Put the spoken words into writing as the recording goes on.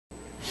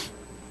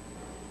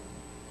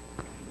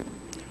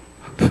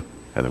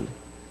Hello.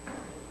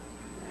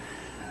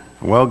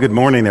 Well, good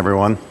morning,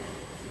 everyone.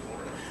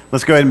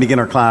 Let's go ahead and begin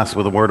our class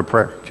with a word of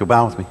prayer. If you'll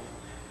bow with me.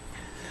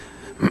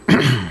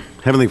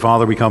 Heavenly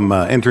Father, we come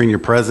entering your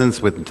presence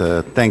with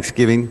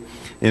thanksgiving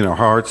in our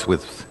hearts,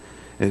 with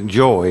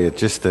joy at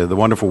just the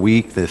wonderful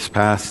week this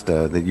past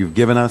that you've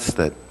given us,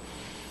 that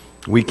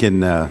we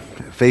can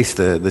face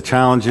the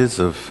challenges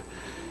of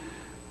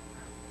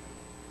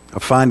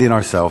finding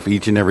ourselves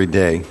each and every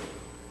day,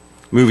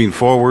 moving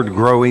forward,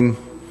 growing,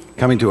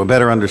 coming to a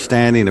better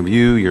understanding of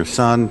you, your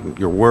Son,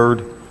 your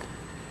Word,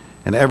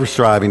 and ever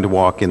striving to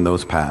walk in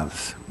those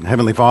paths.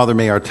 Heavenly Father,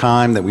 may our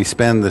time that we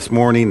spend this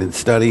morning in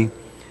study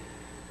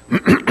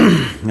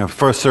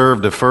first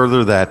serve to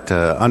further that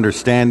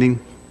understanding,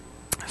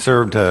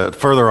 serve to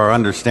further our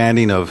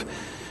understanding of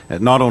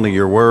not only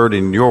your Word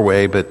in your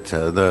way, but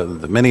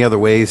the many other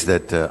ways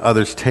that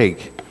others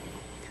take,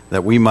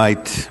 that we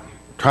might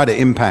try to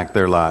impact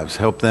their lives,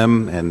 help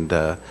them, and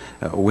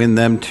win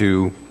them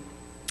to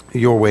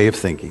your way of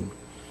thinking.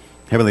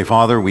 Heavenly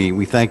Father,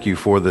 we thank you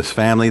for this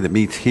family that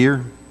meets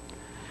here,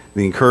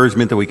 the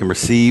encouragement that we can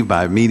receive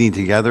by meeting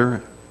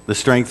together, the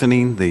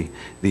strengthening,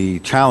 the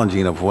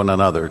challenging of one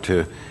another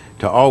to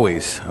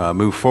always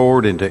move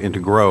forward and to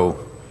grow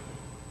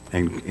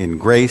in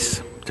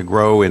grace, to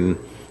grow in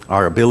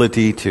our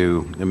ability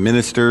to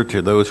minister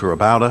to those who are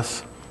about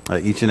us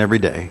each and every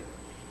day.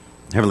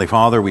 Heavenly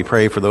Father, we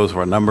pray for those of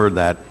our number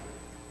that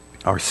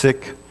are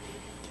sick,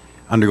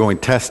 undergoing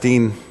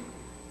testing,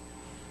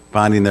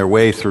 finding their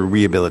way through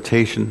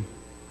rehabilitation,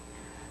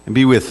 and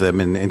be with them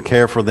and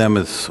care for them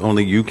as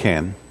only you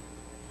can.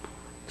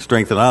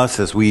 Strengthen us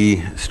as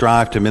we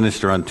strive to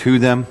minister unto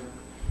them,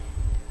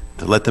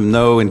 to let them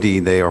know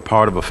indeed they are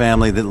part of a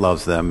family that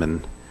loves them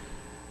and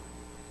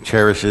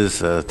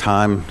cherishes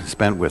time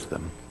spent with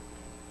them.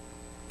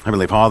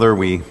 Heavenly Father,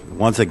 we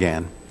once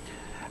again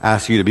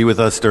ask you to be with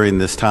us during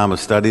this time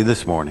of study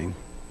this morning.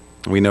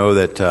 We know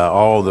that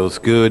all those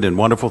good and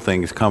wonderful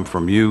things come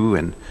from you,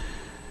 and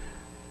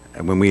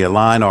when we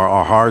align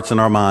our hearts and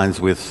our minds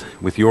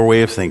with your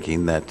way of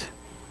thinking, that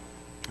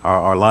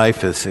our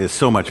life is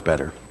so much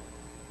better.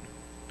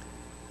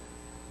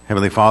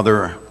 Heavenly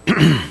Father,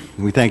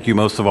 we thank you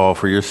most of all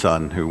for your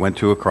Son who went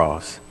to a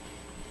cross,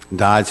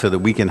 died so that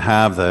we can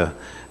have the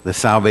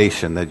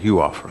salvation that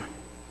you offer.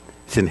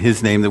 It's in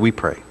his name that we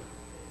pray.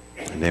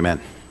 And amen.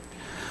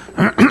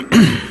 All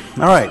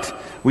right,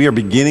 we are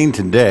beginning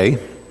today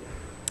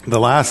the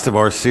last of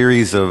our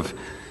series of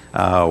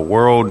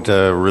world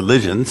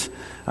religions.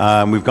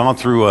 We've gone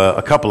through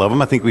a couple of them.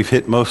 I think we've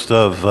hit most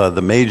of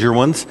the major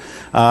ones.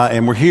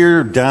 And we're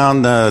here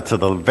down to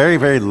the very,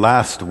 very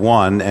last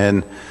one.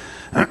 And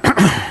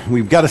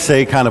we've got to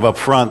say kind of up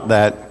front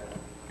that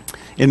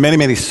in many,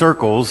 many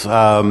circles,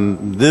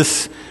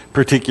 this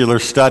particular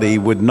study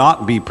would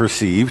not be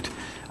perceived.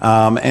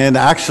 And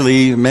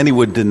actually, many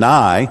would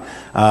deny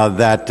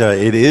that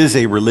it is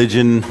a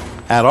religion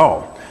at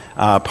all.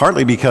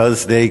 Partly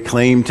because they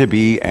claim to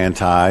be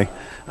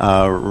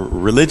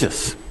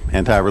anti-religious.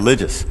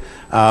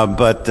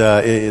 But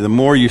the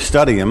more you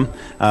study them,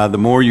 the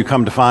more you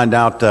come to find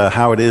out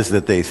how it is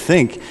that they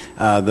think,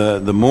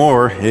 the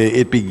more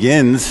it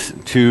begins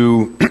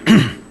to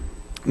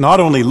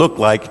not only look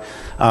like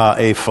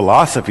a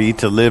philosophy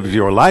to live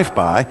your life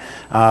by,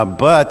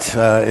 but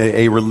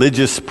a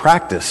religious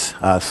practice,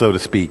 so to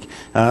speak.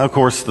 Of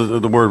course,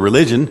 the word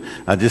religion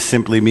just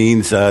simply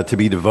means to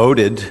be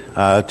devoted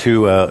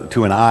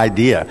to an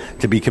idea,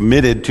 to be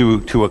committed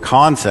to a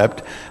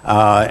concept,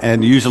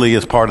 and usually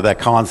as part of that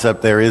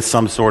concept there is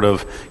some sort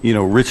of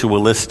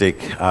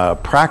ritualistic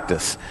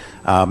practice.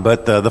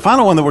 But the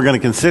final one that we're going to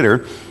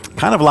consider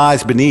kind of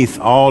lies beneath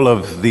all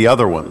of the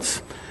other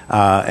ones.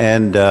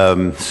 And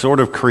sort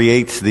of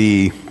creates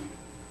the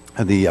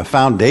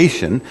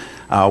foundation,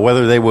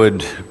 whether they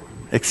would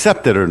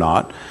accept it or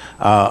not,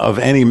 of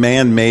any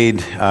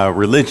man-made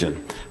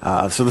religion.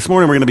 So this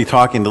morning we're going to be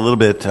talking a little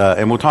bit,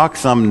 and we'll talk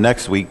some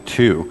next week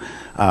too,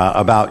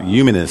 about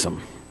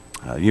humanism.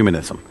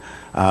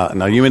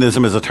 Now,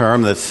 humanism is a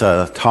term that's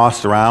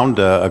tossed around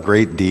a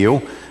great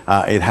deal.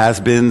 It has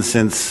been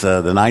since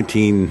the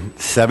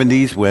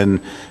 1970s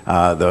when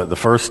the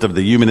first of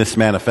the Humanist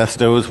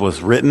Manifestos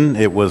was written.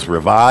 It was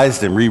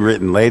revised and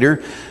rewritten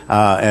later,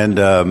 and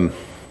the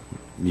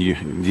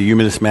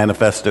Humanist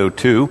Manifesto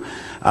too.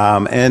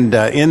 And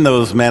in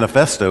those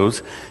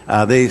manifestos,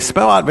 they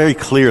spell out very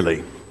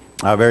clearly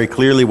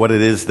what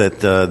it is that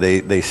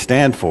they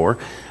stand for.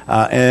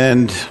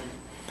 And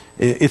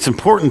it's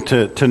important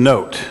to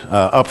note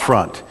up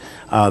front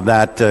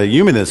that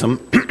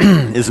humanism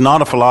is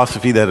not a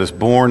philosophy that is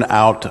born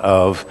out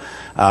of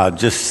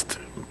just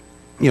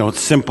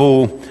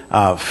simple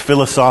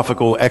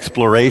philosophical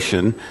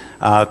exploration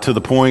to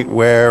the point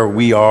where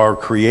we are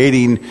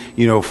creating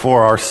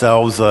for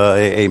ourselves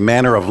a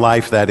manner of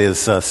life that is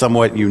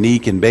somewhat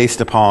unique and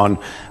based upon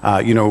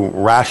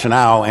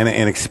rationale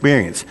and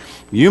experience.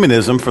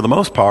 Humanism, for the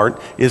most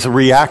part, is a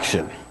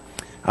reaction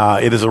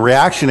It is a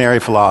reactionary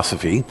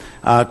philosophy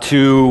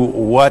to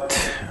what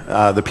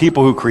the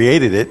people who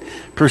created it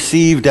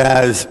perceived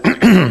as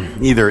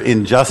either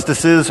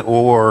injustices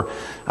or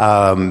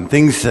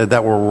things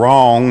that were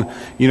wrong,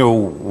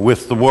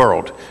 with the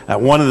world.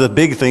 One of the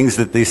big things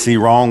that they see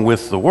wrong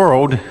with the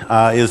world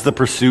is the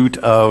pursuit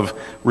of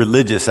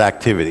religious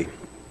activity.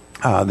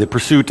 The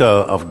pursuit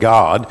of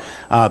God,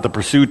 the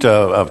pursuit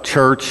of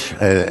church,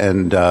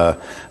 and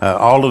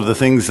all of the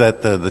things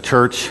that the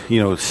church,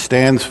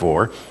 stands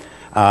for.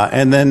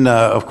 And then,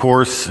 of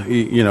course,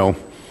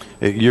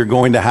 you're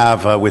going to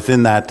have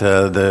within that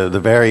the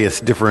various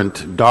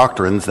different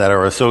doctrines that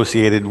are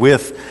associated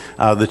with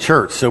the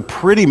church. So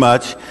pretty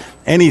much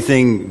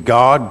anything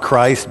God,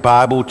 Christ,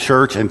 Bible,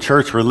 church, and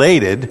church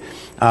related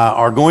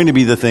are going to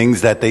be the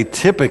things that they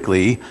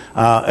typically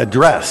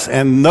address.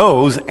 And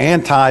those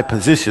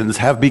anti-positions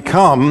have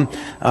become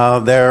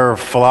their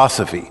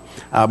philosophy.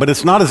 But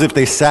it's not as if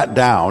they sat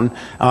down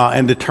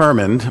and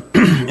determined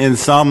in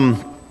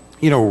some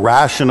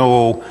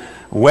rational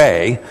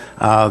way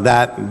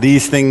that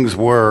these things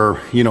were,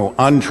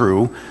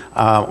 untrue,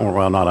 or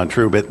well, not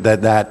untrue, but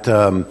that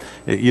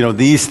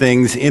these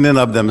things in and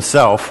of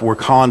themselves were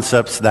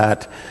concepts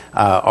that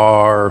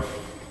are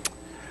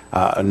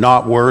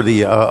not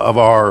worthy of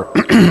our,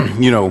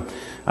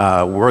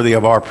 worthy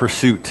of our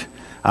pursuit.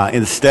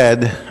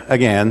 Instead,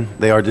 again,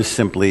 they are just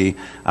simply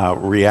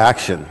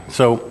reaction.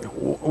 So,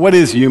 what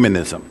is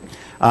humanism?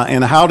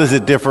 And how does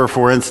it differ,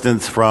 for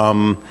instance,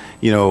 from,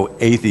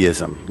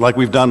 atheism? Like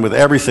we've done with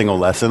every single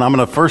lesson, I'm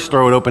going to first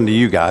throw it open to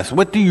you guys.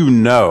 What do you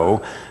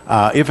know,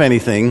 if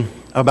anything,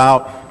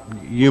 about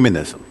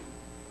humanism?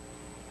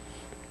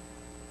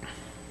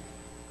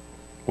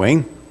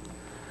 Wayne?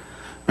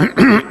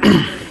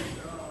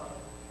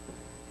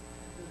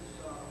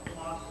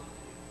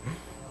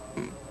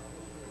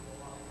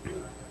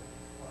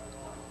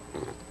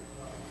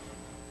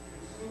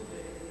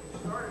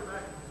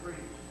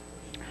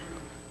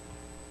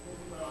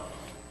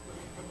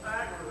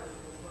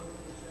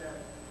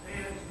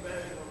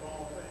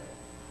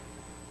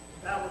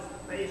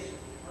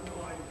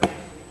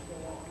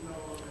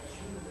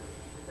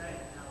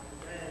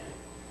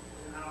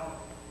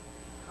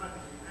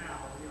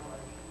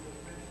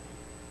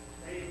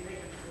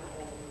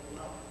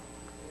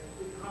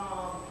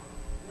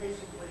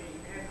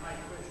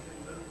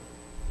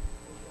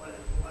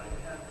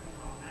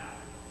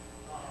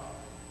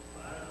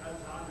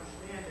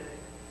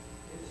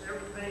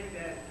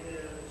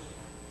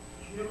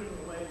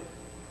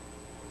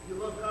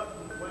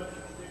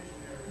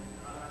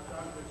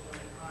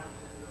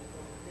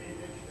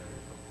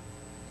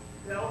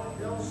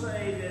 They'll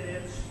say that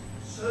it's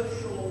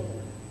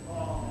social,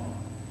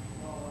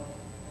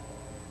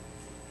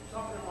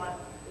 something like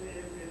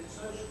it's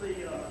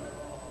socially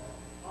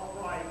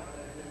upright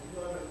and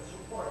good and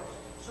supportive.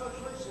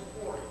 Socially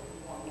supportive is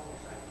what I'm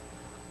saying.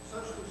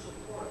 Socially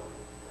supportive.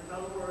 In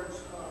other words,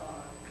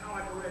 kind of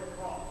like a Red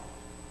Cross.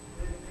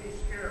 It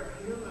takes care of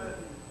human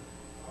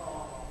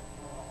problems.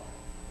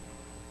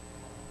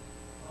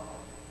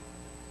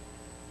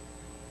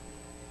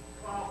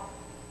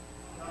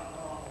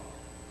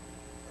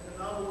 In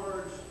other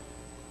words,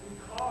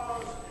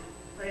 because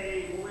they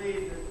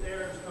believe that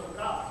there is no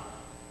God,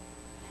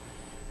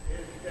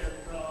 that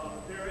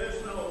there is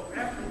no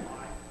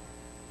afterlife,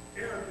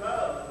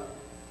 ergo,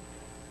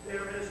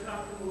 there is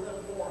nothing to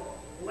live for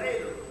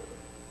later.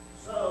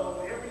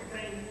 So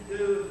everything you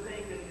do and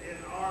think in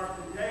our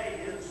today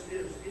is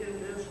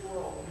in this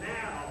world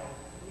now.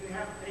 You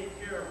have to take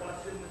care of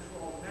what's in this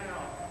world now.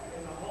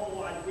 And the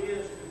whole idea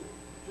is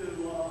to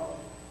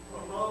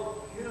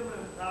promote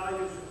human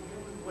values and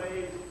human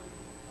ways,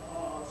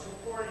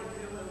 supporting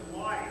human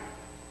life.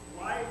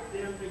 Life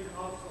then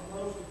becomes the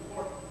most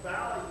important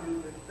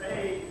value that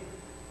they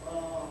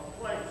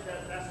place.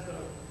 That's the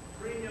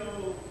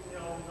premium,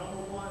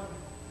 number one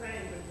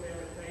thing that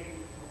they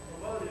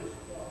promote is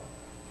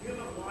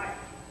human life.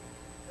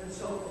 And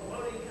so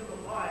promoting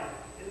human life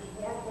is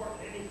more important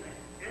than anything.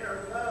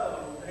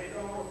 Ergo, they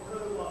don't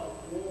approve of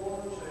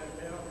wars, and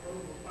they don't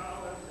approve of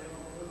violence, they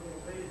don't approve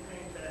of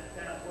anything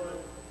that would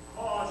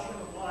cause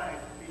human life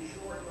to be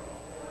short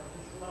or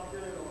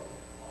disrupted or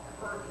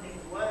hurt in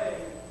any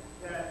way.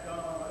 That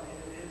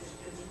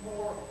it's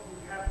more, you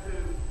have to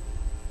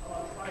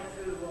try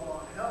to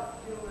help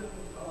humans,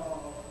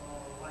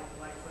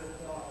 like with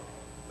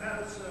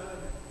medicine,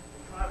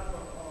 and try to,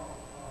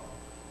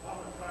 I'm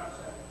going to try to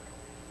say,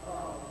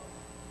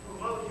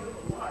 promote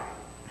human life.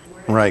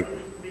 Where Right. it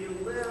can be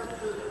lived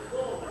to the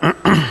fullest. And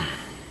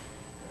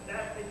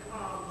that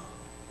becomes,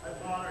 as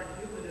modern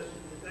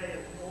humanism today,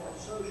 is more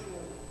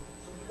social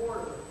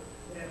supportive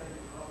than a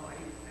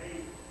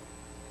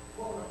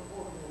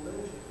quote-unquote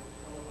religion.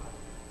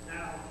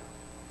 Now,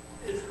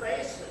 its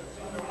basis,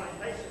 underlying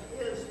basis,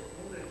 is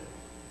religion.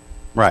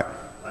 Right.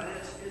 But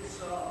it's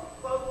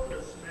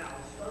focus now.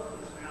 Its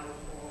focus now is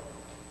more.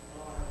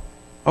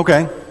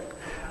 Okay.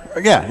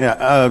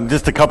 Yeah.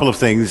 Just a couple of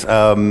things.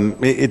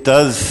 It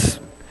does.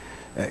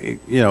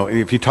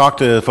 If you talk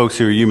to folks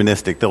who are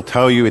humanistic, they'll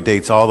tell you it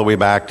dates all the way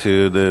back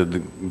to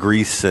the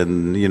Greece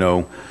and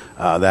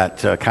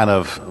that kind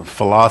of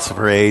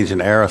philosopher age,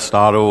 and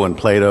Aristotle and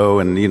Plato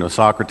and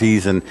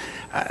Socrates, and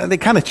they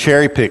kind of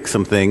cherry pick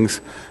some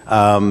things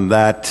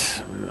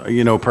that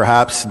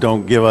perhaps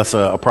don't give us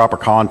a proper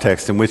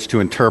context in which to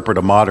interpret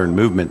a modern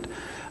movement.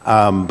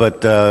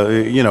 But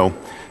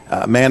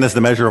man is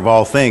the measure of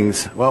all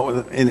things.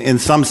 Well, in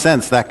some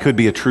sense, that could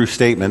be a true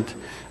statement,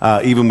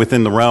 even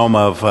within the realm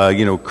of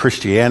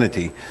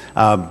Christianity.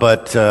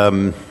 But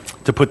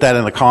to put that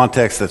in a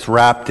context that's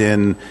wrapped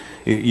in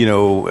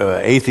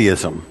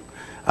atheism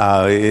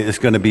is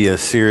going to be a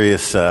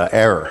serious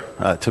error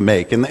to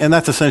make, and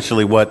that's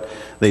essentially what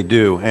they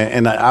do.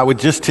 And I would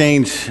just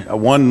change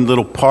one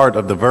little part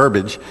of the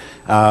verbiage.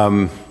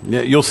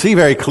 You'll see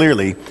very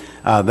clearly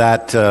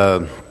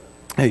that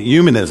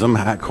humanism,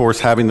 of course,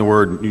 having the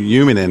word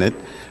human in it,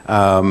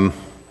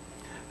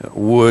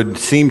 would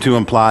seem to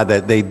imply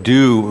that they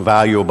do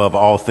value above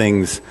all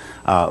things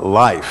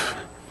life.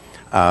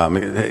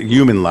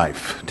 Human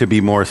life, to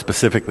be more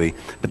specifically.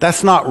 But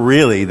that's not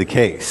really the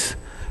case.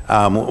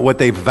 What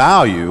they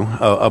value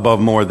above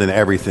more than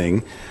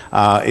everything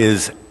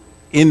is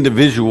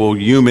individual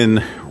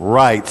human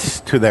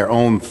rights to their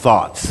own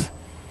thoughts.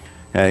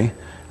 Okay?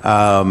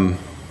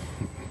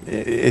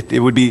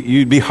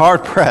 You'd be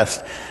hard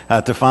pressed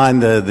to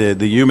find the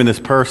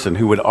humanist person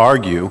who would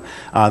argue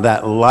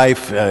that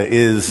life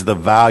is the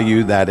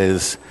value that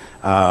is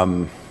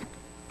the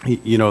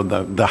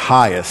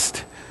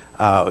highest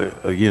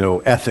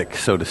ethic,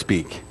 so to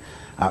speak,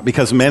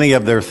 because many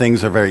of their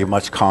things are very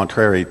much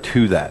contrary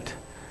to that,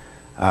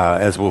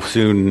 as we'll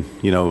soon,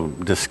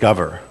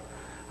 discover.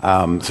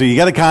 So you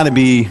got to kind of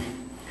be,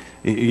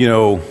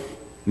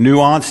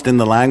 nuanced in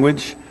the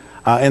language,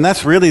 and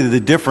that's really the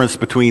difference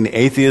between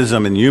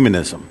atheism and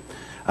humanism.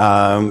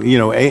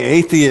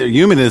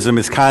 Humanism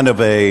is kind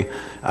of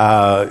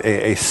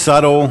a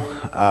subtle,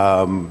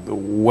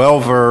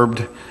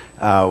 well-verbed,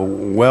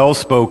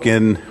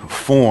 well-spoken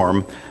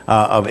form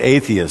of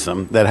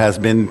atheism that has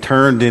been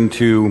turned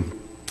into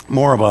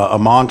more of a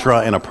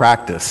mantra and a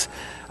practice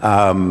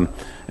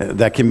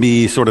that can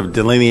be sort of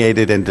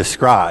delineated and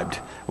described.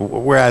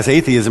 Whereas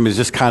atheism is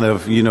just kind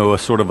of, a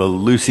sort of a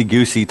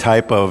loosey-goosey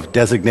type of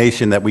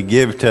designation that we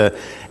give to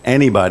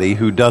anybody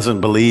who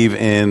doesn't believe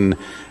in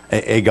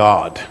a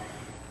God.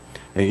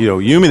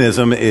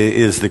 Humanism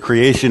is the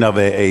creation of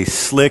a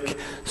slick,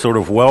 sort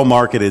of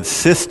well-marketed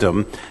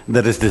system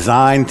that is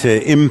designed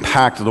to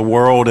impact the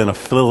world in a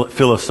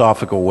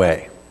philosophical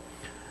way.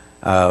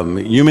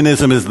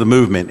 Humanism is the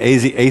movement.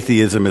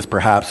 Atheism is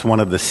perhaps one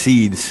of the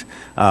seeds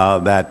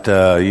that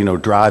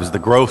drives the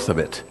growth of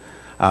it.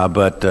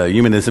 But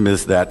humanism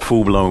is that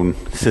full-blown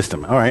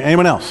system. All right,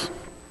 anyone else?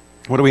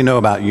 What do we know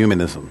about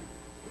humanism?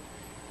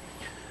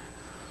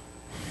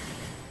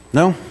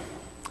 No?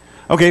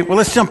 Okay, well,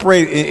 let's jump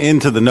right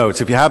into the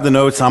notes. If you have the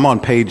notes, I'm on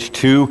page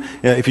 2.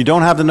 If you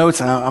don't have the notes,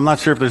 I'm not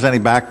sure if there's any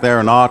back there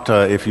or not.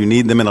 If you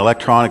need them in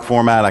electronic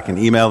format, I can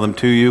email them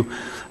to you.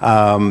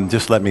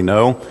 Just let me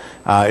know.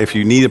 If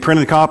you need a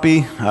printed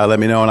copy,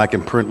 let me know and I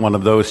can print one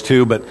of those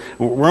too. But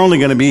we're only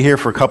going to be here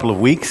for a couple of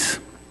weeks.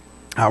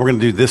 We're going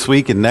to do this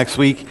week and next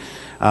week.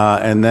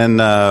 And then,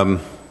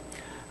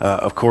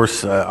 of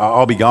course,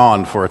 I'll be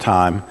gone for a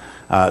time.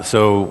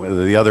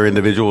 So the other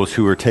individuals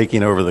who are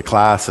taking over the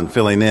class and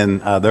filling in,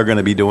 they're going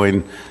to be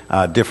doing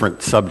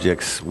different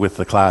subjects with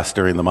the class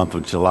during the month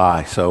of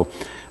July. So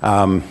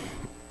I'm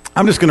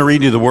just going to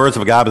read you the words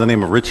of a guy by the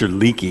name of Richard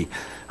Leakey,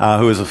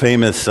 who is a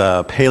famous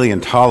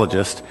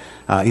paleontologist.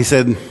 He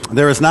said,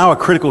 "There is now a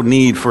critical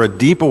need for a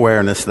deep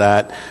awareness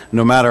that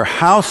no matter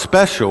how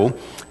special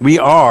we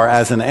are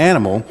as an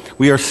animal,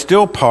 we are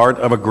still part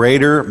of a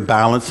greater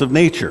balance of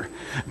nature.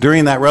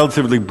 During that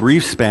relatively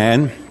brief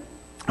span,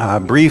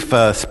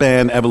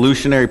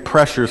 evolutionary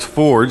pressures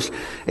forged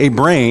a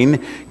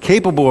brain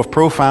capable of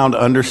profound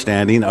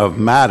understanding of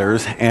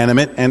matters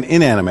animate and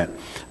inanimate.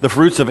 The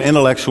fruits of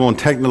intellectual and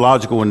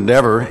technological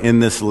endeavor in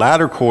this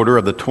latter quarter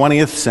of the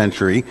 20th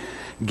century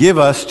give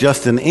us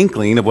just an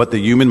inkling of what the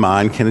human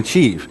mind can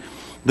achieve.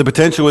 The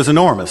potential is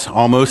enormous,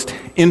 almost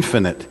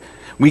infinite.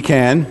 We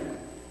can,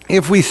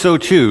 if we so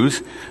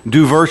choose,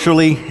 do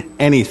virtually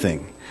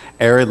anything.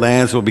 Arid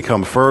lands will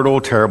become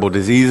fertile, terrible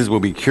diseases will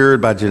be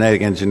cured by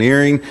genetic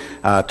engineering,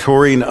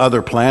 touring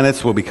other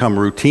planets will become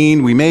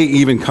routine. We may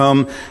even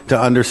come to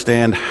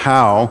understand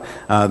how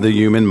the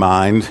human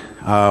mind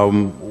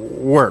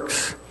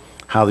works.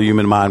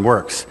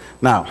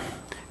 Now,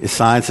 is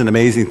science an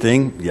amazing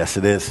thing? Yes,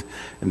 it is.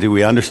 And do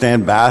we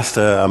understand vast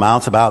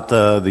amounts about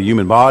the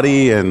human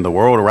body and the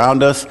world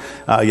around us?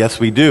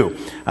 Yes, we do.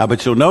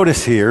 But you'll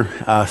notice here,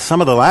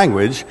 some of the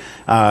language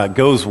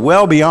goes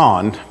well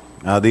beyond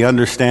the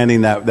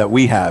understanding that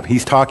we have.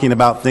 He's talking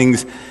about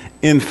things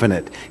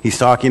infinite. He's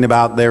talking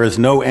about there is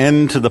no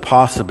end to the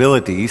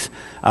possibilities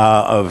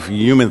of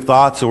human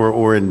thoughts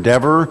or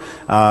endeavor.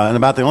 And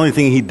about the only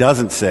thing he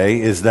doesn't say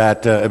is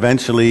that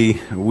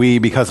eventually we,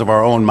 because of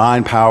our own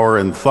mind power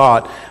and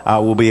thought,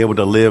 will be able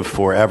to live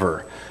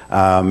forever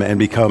and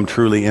become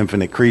truly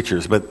infinite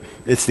creatures. But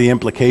it's the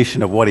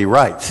implication of what he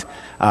writes.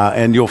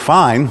 And you'll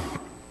find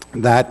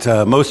that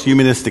most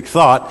humanistic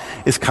thought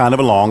is kind of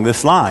along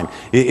this line.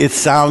 It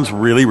sounds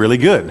really, really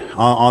good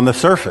on the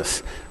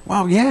surface.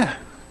 Well, yeah,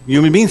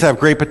 human beings have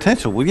great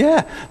potential. Well,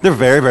 yeah, they're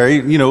very,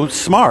 very,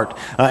 smart.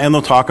 And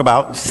they'll talk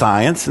about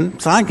science,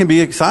 and science can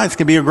be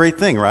a great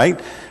thing, right?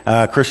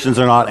 Christians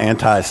are not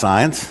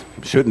anti-science,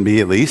 shouldn't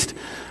be at least.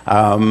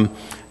 And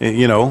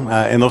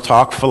they'll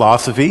talk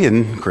philosophy,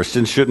 and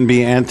Christians shouldn't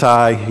be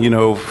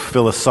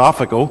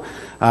philosophical.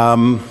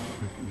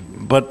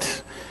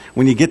 But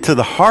when you get to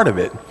the heart of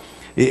it,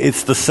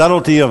 it's the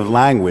subtlety of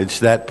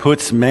language that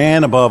puts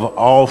man above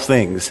all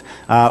things.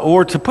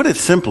 Or to put it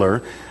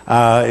simpler,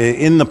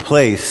 in the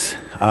place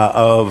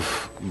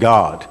of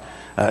God.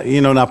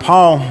 Now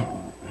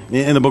Paul,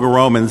 in the book of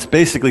Romans,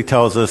 basically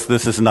tells us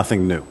this is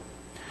nothing new,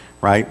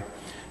 right?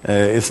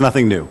 It's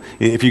nothing new.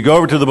 If you go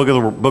over to the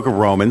book of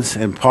Romans,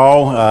 and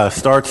Paul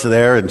starts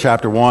there in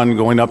chapter 1,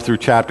 going up through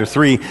chapter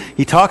 3,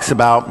 he talks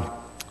about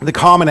the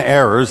common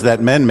errors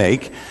that men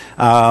make,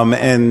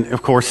 and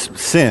of course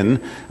sin,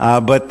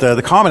 but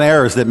the common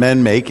errors that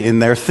men make in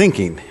their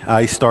thinking.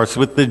 He starts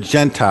with the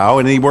Gentile,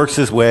 and he works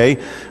his way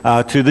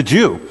to the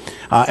Jew.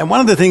 And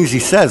one of the things he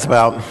says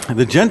about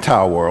the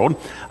Gentile world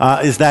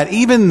is that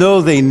even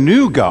though they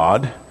knew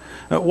God,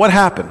 what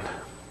happened?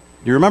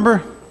 Do you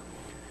remember?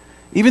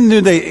 Even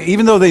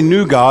though they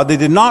knew God, they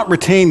did not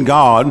retain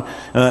God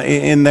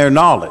in their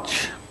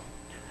knowledge.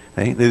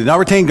 They did not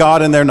retain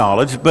God in their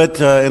knowledge, but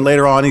and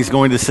later on he's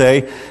going to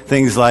say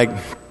things like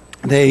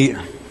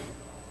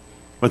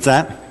what's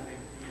that?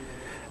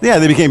 Yeah,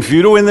 they became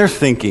futile in their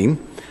thinking,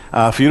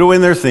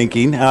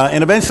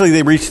 and eventually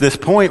they reach this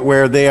point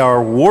where they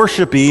are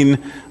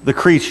worshiping the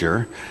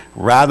creature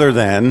rather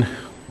than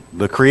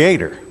the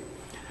Creator.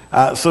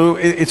 So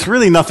it's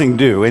really nothing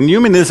new, and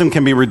humanism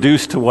can be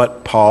reduced to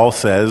what Paul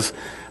says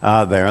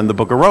there in the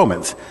book of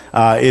Romans.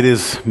 It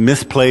is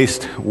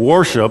misplaced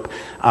worship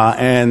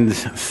and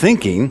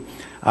thinking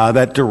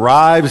that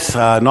derives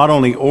not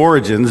only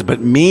origins, but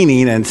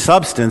meaning and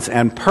substance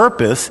and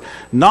purpose,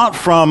 not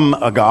from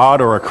a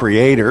God or a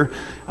creator,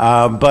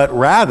 but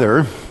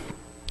rather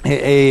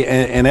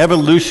an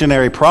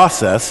evolutionary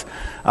process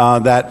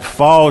that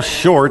falls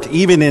short,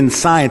 even in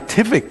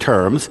scientific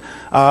terms,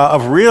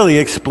 of really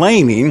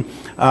explaining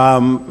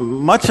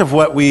much of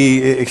what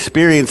we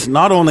experience,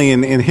 not only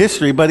in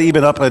history, but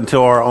even up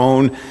until our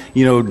own,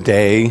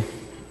 day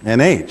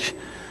and age.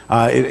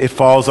 It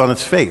falls on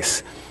its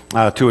face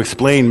to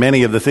explain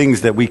many of the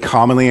things that we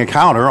commonly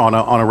encounter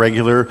on a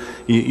regular,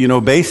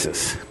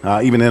 basis,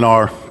 even in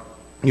our,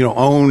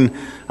 own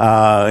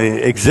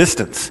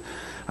existence.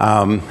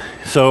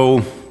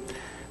 So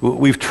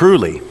we've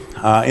truly,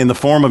 in the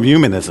form of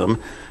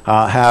humanism,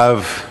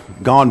 have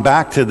gone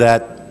back to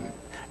that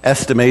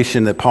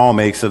estimation that Paul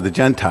makes of the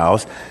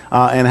Gentiles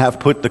and have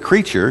put the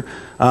creature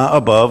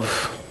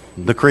above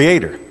the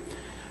Creator.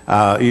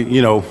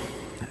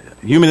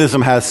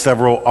 Humanism has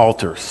several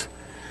altars.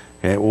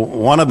 Okay?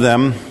 One of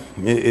them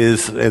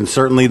is, and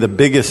certainly the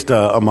biggest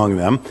among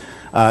them,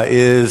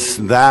 is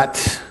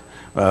that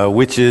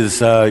which is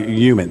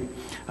human.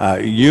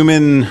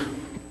 Human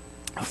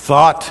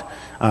thought,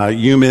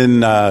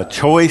 human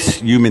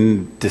choice,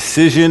 human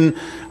decision,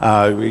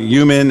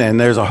 human, and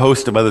there's a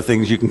host of other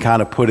things you can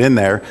kind of put in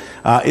there,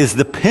 is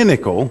the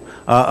pinnacle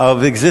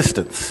of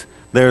existence.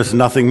 There's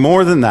nothing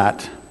more than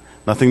that,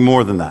 nothing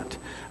more than that.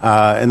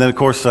 And then, of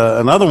course,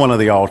 another one of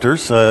the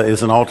altars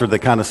is an altar that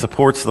kind of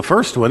supports the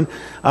first one,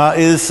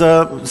 is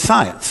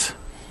science.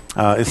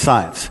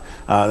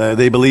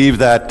 They believe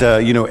that,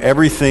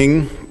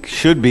 everything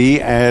should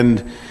be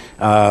and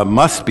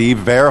must be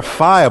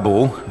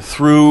verifiable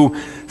through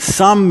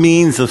some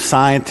means of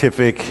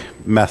scientific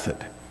method.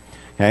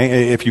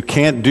 Okay? If you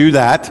can't do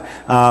that,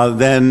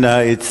 then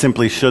it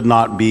simply should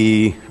not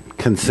be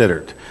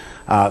considered.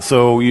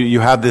 So you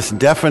have this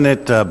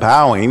definite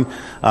bowing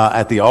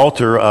at the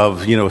altar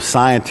of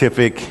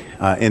scientific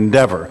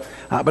endeavor.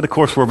 But of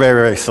course, we're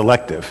very, very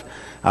selective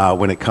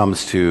when it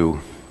comes to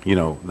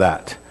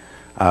that.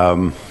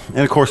 And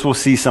of course, we'll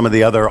see some of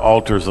the other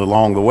altars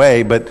along the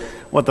way. But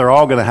what they're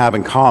all going to have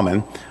in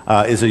common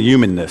is a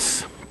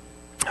humanness.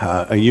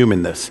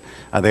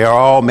 They are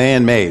all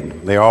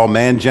man-made. They are all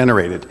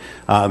man-generated.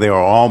 They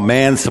are all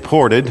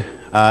man-supported,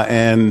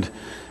 and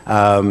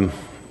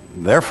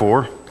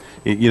therefore,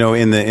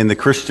 in the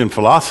Christian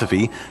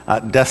philosophy,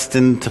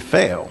 destined to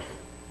fail.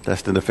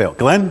 Destined to fail.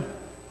 Glenn?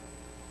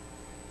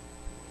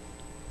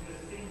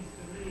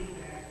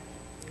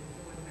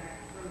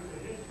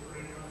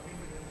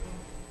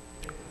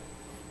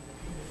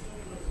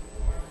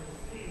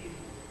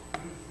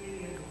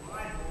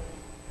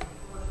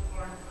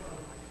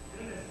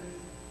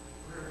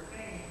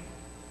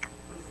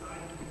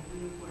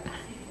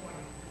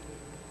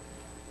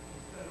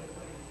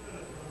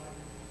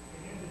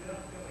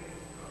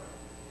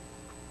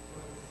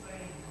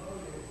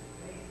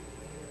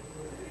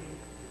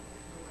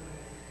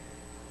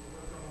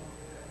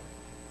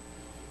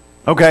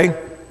 Okay.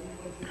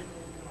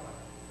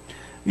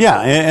 Yeah,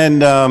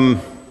 and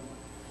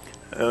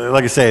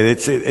like I say,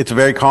 it's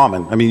very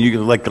common. I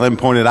mean, like Glenn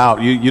pointed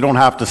out, you don't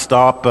have to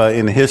stop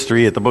in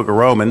history at the book of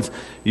Romans.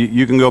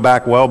 You can go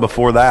back well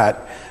before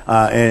that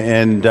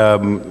and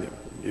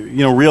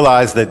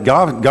realize that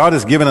God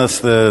has given us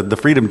the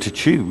freedom to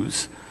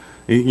choose.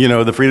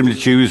 The freedom to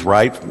choose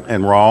right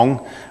and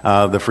wrong,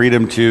 the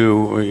freedom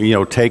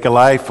to take a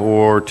life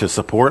or to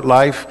support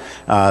life,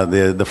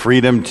 the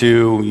freedom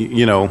to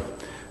you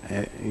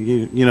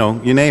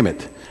name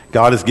it.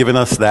 God has given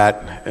us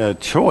that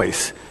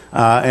choice.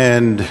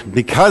 And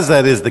because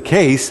that is the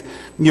case,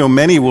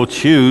 many will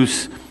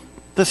choose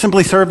to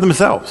simply serve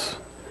themselves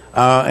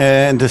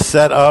and to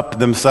set up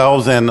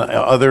themselves and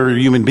other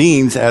human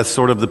beings as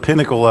sort of the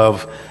pinnacle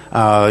of,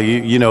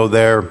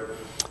 their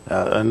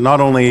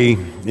not only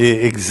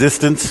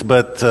existence,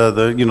 but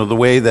the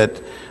way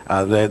that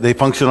they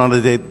function on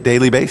a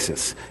daily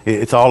basis.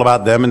 It's all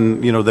about them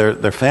and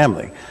their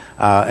family.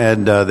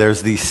 And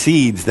there's these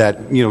seeds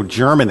that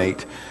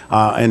germinate,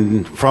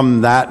 and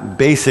from that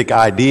basic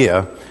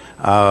idea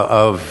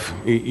of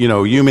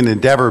human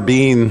endeavor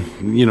being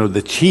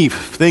the chief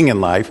thing in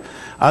life,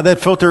 that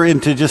filter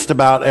into just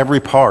about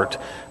every part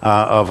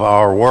of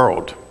our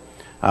world.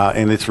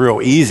 And it's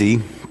real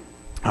easy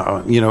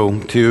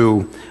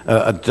to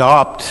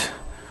adopt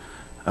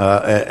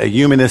a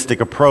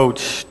humanistic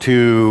approach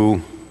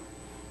to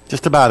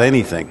just about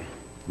anything,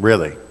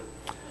 really.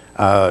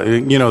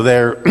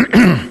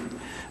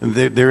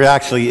 There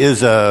actually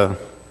is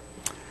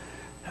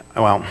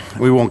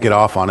we won't get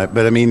off on it,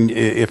 but I mean,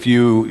 if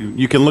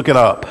you can look it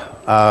up,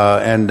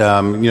 and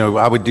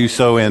I would do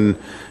so in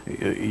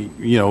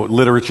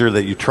literature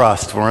that you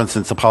trust, for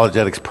instance,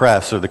 Apologetics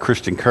Press or the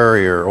Christian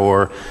Courier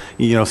or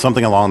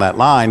something along that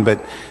line.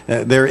 But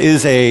there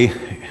is a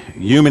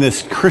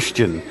humanist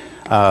Christian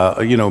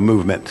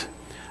movement,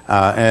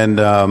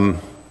 and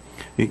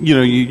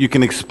you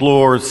can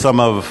explore some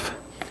of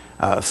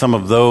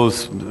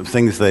those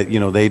things that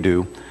they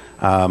do,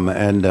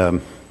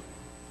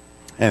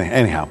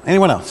 anyhow,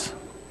 anyone else?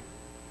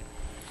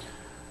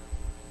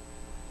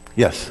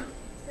 Yes.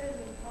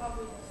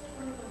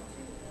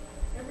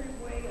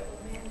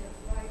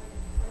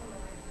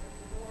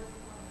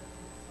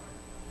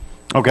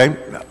 Okay,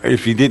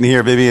 if you didn't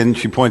hear Vivian,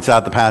 she points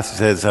out the passage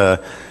says,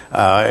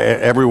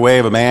 every way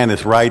of a man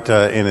is right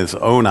in his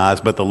own eyes,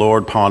 but the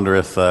Lord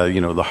pondereth,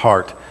 the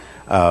heart.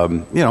 I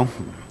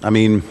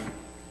mean,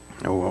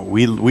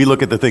 we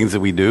look at the things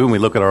that we do, and we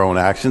look at our own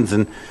actions,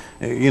 and,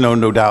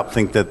 no doubt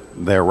think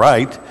that they're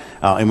right,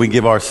 and we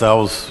give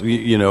ourselves,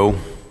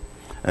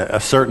 a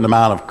certain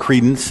amount of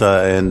credence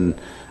and,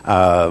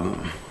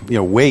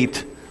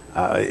 weight.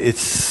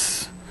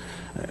 It's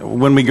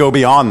when we go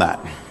beyond that.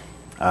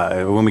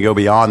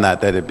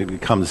 That it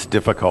becomes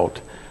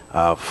difficult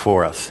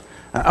for us.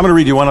 I'm going to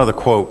read you one other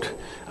quote,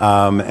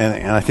 and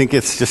I think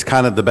it's just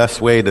kind of the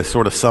best way to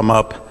sort of sum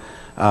up,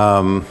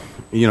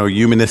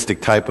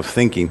 humanistic type of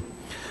thinking.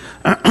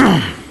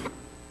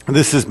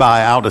 This is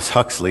by Aldous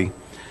Huxley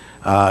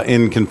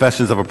in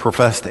Confessions of a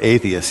Professed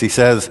Atheist. He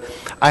says,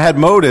 "I had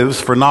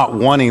motives for not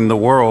wanting the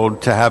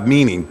world to have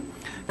meaning,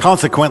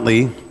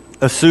 consequently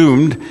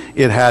assumed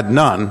it had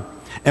none,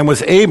 and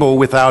was able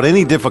without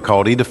any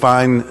difficulty to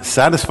find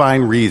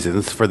satisfying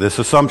reasons for this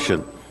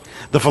assumption.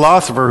 The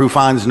philosopher who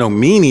finds no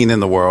meaning in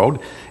the world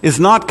is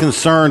not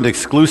concerned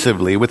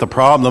exclusively with a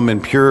problem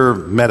in pure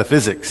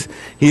metaphysics.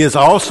 He is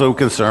also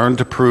concerned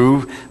to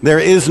prove there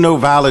is no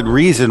valid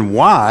reason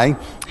why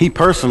he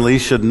personally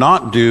should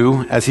not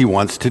do as he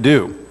wants to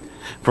do.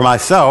 For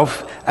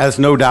myself, as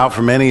no doubt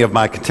for many of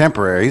my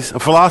contemporaries, a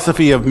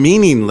philosophy of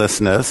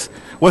meaninglessness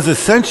was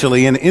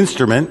essentially an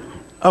instrument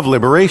of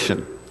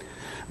liberation.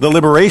 The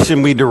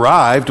liberation we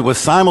derived was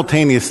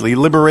simultaneously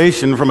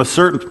liberation from a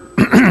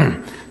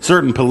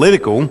certain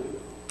political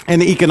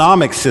and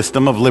economic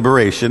system of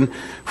liberation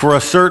for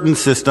a certain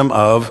system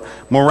of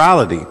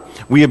morality.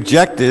 We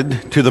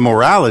objected to the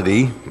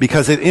morality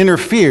because it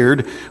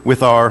interfered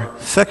with our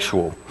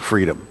sexual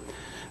freedom."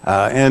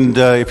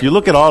 If you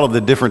look at all of the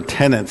different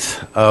tenets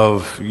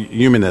of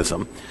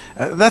humanism,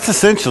 that's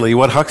essentially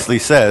what Huxley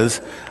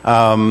says.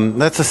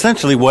 That's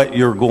essentially what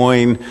you're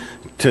going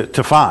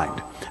to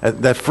find.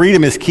 That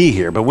freedom is key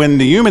here. But when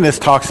the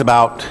humanist talks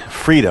about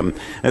freedom,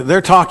 they're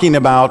talking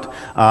about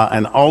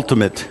an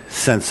ultimate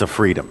sense of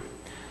freedom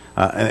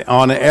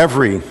on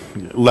every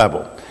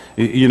level.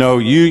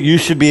 You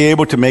should be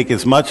able to make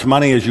as much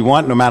money as you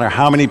want, no matter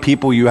how many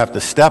people you have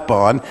to step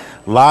on,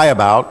 lie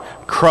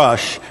about,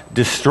 crush,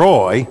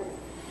 destroy,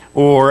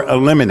 or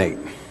eliminate.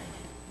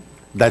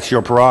 That's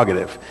your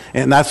prerogative.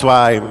 And that's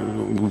why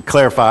we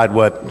clarified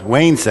what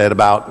Wayne said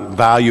about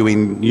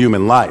valuing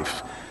human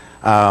life.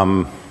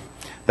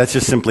 That's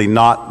just simply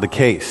not the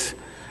case.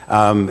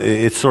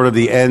 It's sort of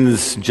the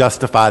ends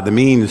justify the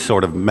means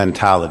sort of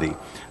mentality.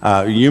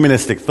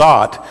 Humanistic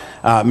thought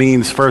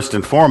means, first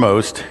and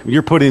foremost,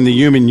 you're putting the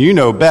human you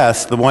know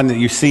best, the one that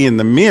you see in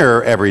the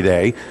mirror every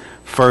day,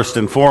 first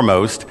and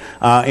foremost,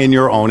 in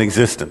your own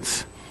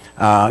existence.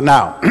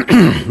 Now,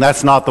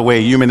 that's not the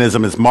way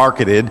humanism is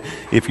marketed.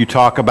 If you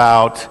talk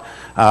about,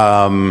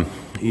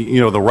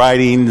 the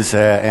writings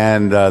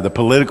and the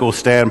political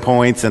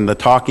standpoints and the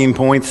talking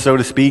points, so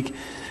to speak,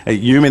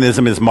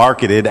 humanism is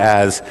marketed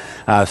as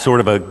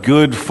sort of a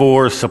good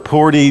for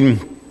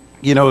supporting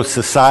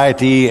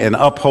society and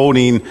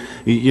upholding,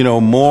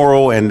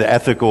 moral and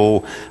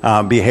ethical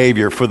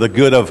behavior for the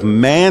good of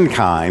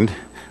mankind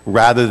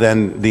rather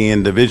than the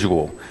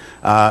individual.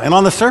 And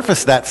on the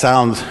surface, that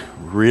sounds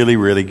really,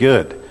 really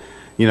good.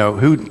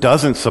 Who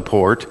doesn't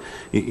support,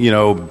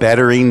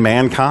 bettering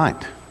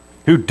mankind?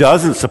 Who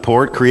doesn't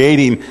support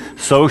creating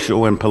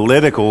social and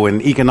political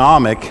and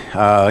economic,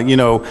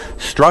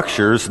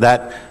 structures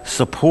that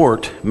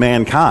support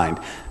mankind?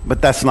 But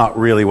that's not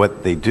really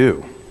what they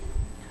do.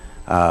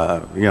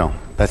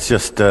 That's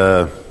just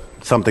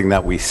something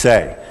that we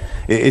say.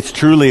 It's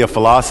truly a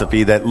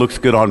philosophy that looks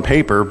good on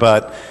paper,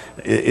 but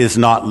is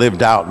not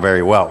lived out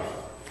very well.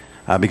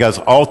 Because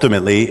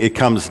ultimately, it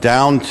comes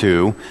down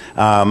to,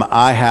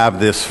 I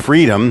have this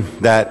freedom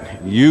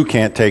that you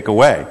can't take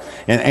away.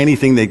 And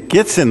anything that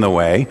gets in the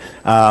way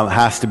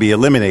has to be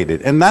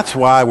eliminated. And that's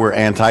why we're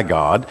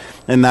anti-God,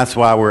 and that's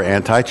why we're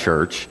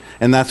anti-church,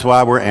 and that's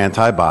why we're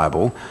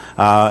anti-Bible,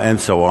 and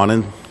so on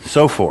and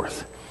so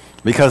forth.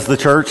 Because the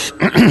church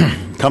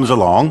comes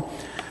along,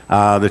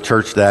 the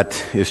church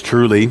that is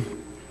truly,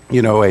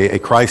 a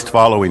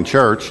Christ-following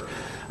church,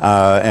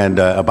 and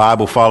a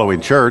Bible-following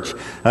church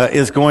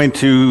is going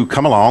to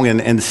come along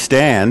and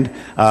stand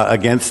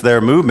against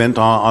their movement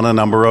on a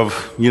number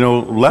of,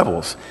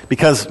 levels.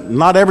 Because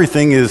not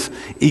everything is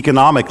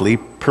economically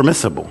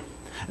permissible.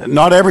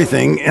 Not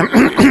everything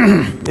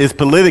is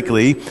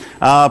politically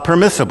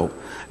permissible.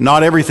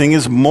 Not everything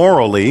is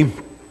morally,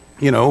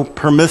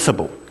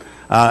 permissible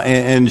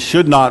and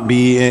should not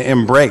be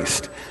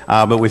embraced.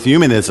 But with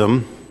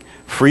humanism,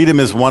 freedom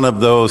is one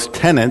of those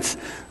tenets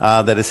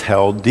that is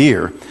held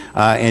dear.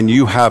 And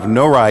you have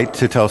no right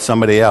to tell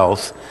somebody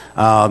else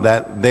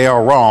that they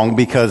are wrong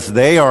because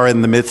they are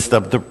in the midst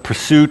of the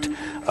pursuit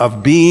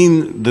of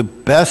being the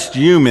best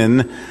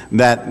human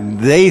that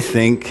they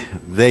think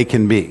they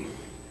can be.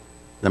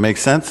 That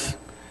makes sense?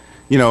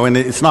 And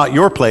it's not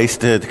your place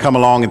to come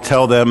along and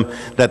tell them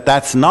that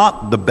that's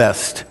not the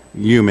best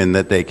human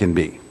that they can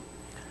be.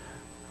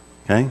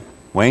 Okay?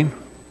 Wayne?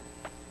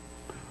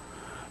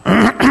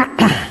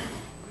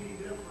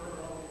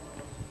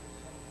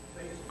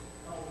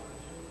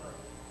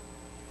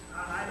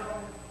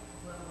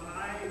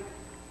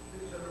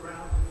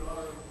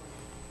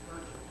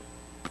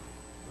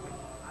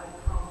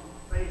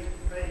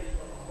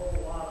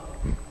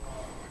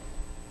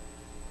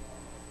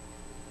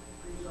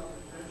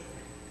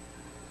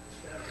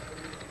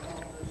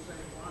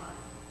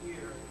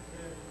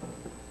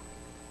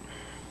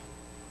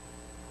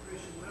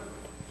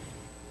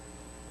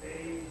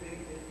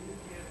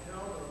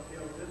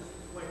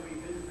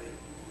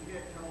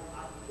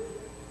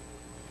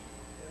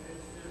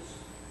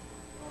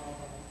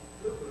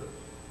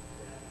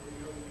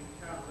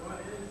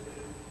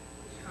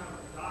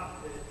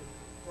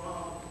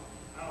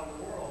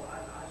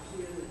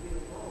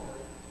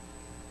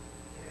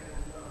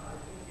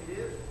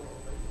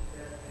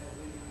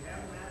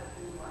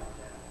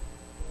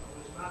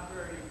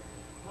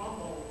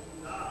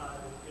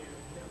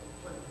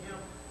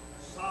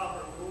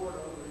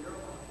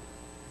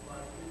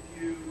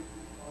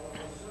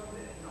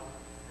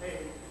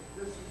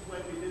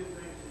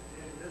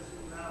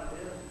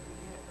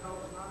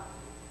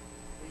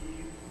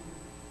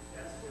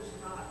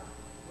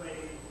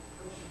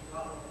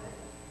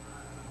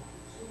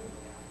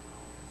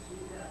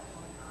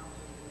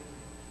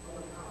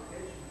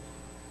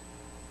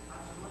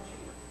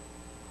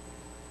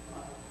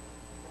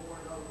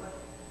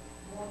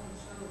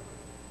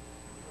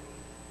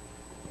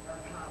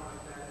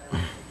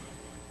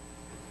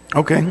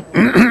 Okay.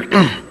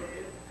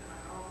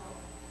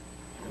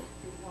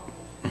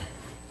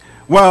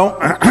 Well,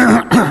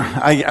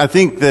 I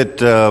think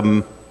that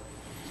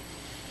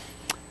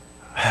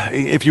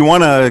if you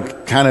want to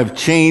kind of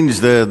change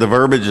the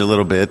verbiage a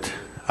little bit,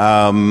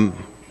 that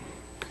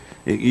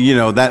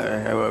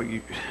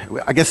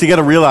I guess you got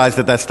to realize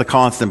that that's the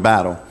constant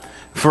battle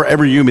for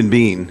every human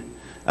being.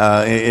 We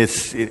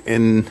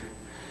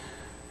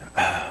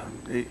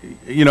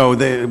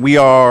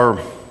are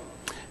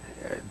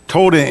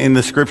told in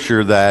the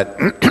scripture that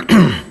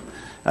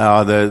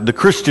the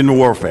Christian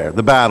warfare,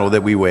 the battle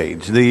that we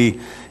wage, the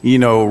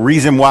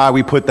reason why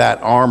we put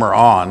that armor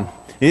on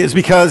is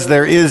because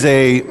there is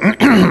a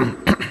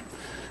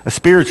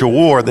spiritual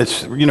war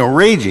that's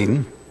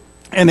raging,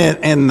 and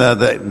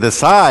the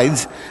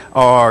sides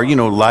are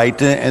light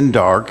and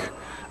dark,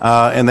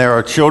 and there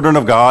are children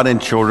of God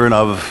and children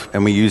of,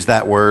 and we use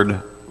that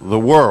word, the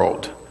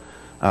world.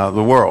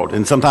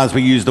 And sometimes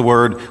we use the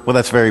word, well,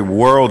 that's very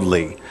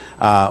worldly.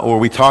 Or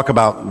we talk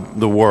about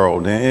the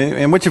world.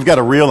 And what you've got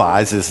to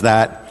realize is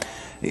that,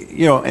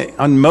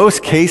 on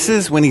most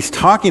cases, when he's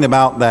talking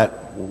about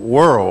that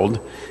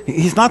world,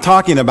 he's not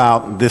talking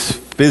about this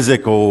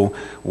physical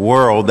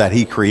world that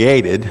he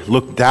created,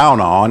 looked down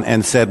on,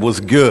 and said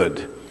was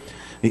good.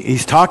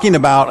 He's talking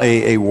about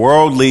a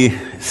worldly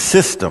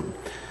system.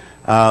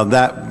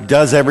 that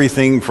does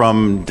everything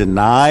from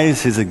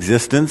denies his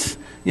existence.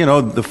 You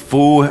know, the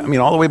fool, I mean,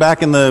 all the way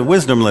back in the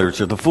wisdom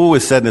literature, the fool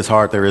has said in his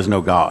heart, there is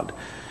no God.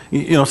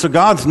 You know, so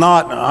God's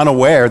not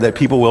unaware that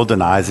people will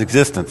deny his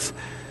existence.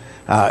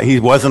 He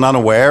wasn't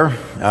unaware,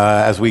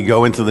 as we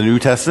go into the New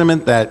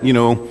Testament, that, you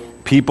know,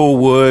 people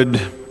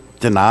would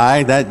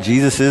deny that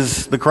Jesus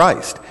is the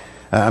Christ.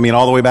 I mean,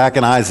 all the way back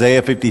in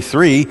Isaiah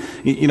 53,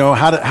 you know,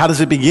 how does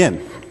it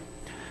begin?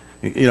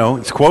 You know,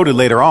 it's quoted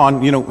later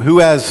on, you know, who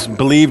has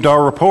believed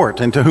our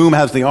report, and to whom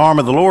has the arm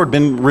of the Lord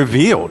been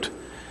revealed?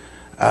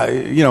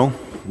 You know,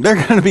 there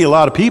are going to be a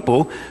lot of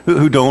people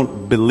who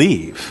don't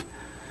believe.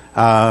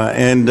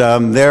 And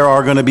there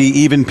are going to be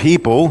even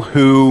people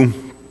who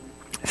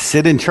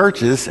sit in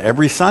churches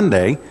every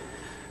Sunday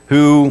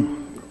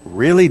who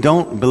really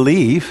don't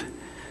believe.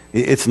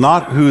 It's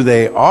not who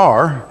they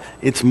are.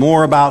 It's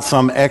more about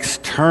some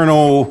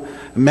external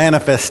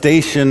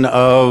manifestation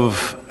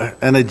of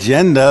an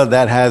agenda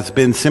that has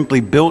been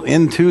simply built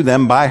into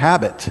them by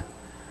habit.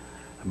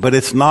 But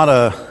it's not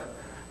a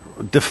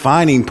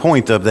defining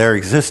point of their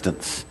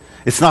existence.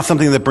 It's not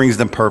something that brings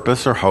them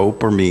purpose or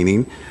hope or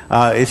meaning.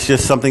 It's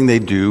just something they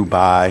do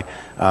by,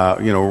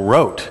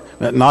 rote.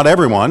 Not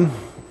everyone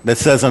that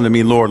says unto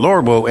me, Lord,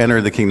 Lord, will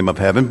enter the kingdom of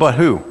heaven, but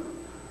who?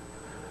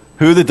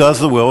 Who that does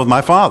the will of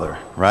my Father,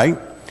 right?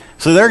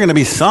 So there are going to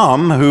be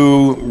some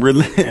who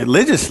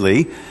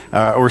religiously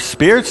or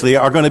spiritually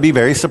are going to be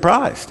very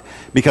surprised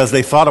because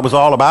they thought it was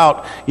all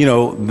about, you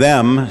know,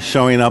 them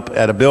showing up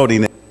at a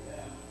building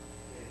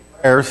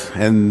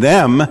and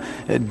them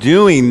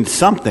doing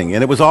something,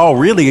 and it was all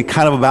really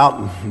kind of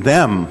about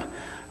them.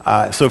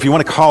 So if you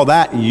want to call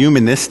that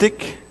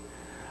humanistic,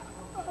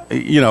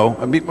 you know,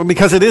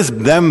 because it is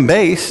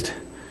them-based,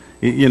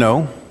 you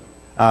know,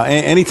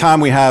 anytime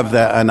we have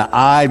an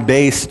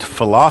I-based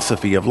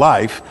philosophy of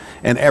life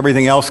and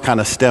everything else kind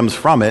of stems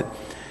from it,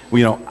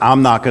 you know,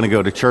 I'm not going to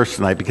go to church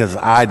tonight because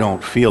I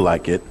don't feel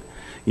like it.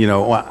 You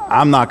know,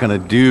 I'm not going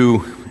to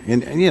do,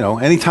 and, you know,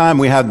 anytime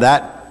we have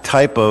that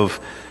type of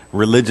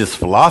religious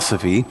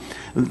philosophy,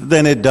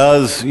 then it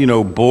does, you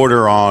know,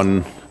 border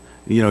on,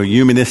 you know,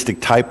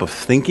 humanistic type of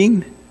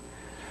thinking.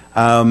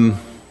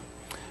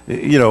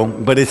 You know,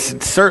 but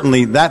it's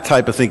certainly, that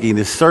type of thinking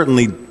is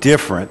certainly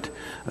different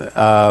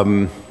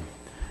on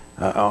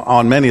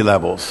many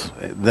levels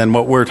than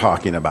what we're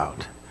talking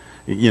about.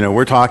 You know,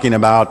 we're talking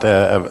about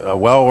a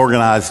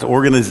well-organized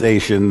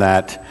organization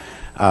that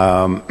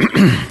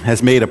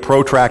has made a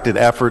protracted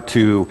effort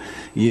to,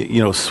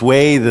 you know,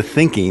 sway the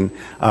thinking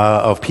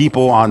of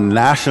people on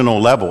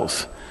national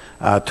levels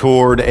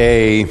toward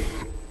a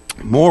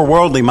more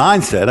worldly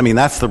mindset. I mean,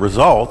 that's the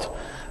result,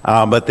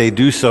 but they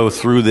do so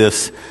through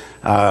this,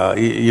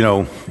 you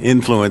know,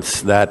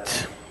 influence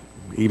that,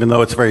 even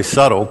though it's very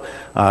subtle,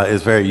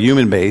 is very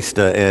human-based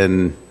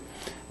and,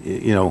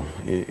 you know,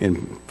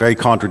 and very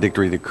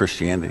contradictory to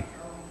Christianity.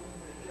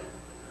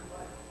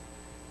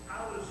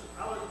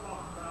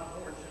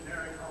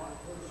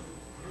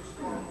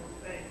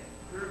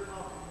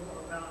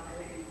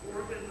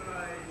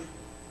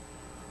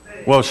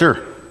 Well, sure.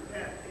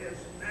 That is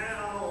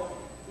now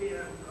being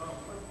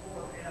put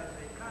forth as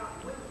a kind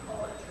of, we would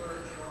call it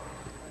church or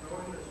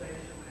an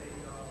organization,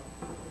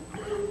 a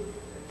group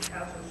that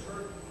has a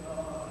certain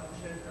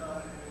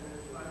agenda and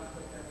is trying to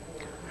put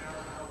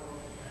that forward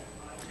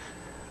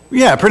now.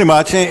 Yeah, pretty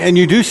much. And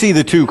you do see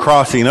the two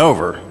crossing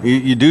over.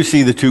 You do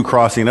see the two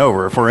crossing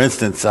over. For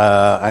instance,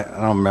 I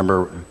don't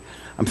remember,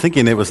 I'm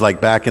thinking it was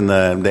like back in the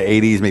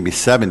 80s, maybe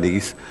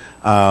 70s,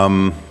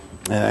 and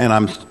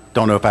I'm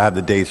don't know if I have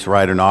the dates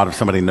right or not. If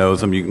somebody knows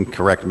them, you can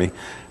correct me.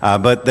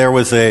 But there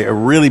was a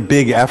really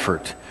big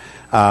effort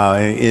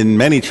in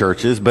many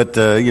churches, but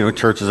you know,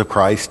 Churches of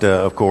Christ,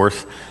 of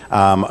course,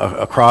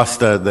 across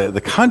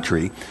the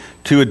country,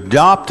 to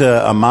adopt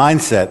a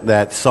mindset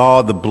that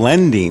saw the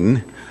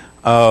blending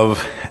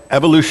of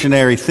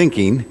evolutionary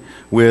thinking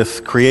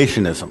with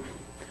creationism.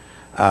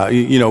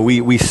 You know,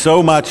 we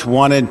so much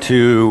wanted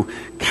to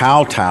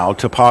kowtow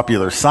to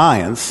popular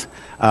science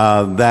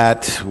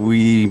that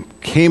we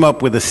came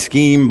up with a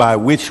scheme by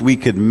which we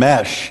could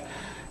mesh,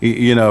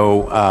 you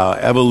know,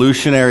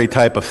 evolutionary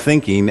type of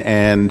thinking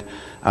and,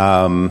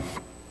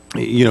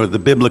 you know, the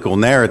biblical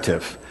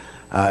narrative.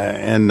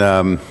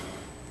 And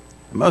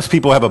most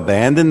people have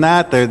abandoned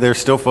that. There's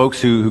still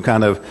folks who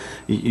kind of,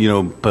 you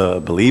know,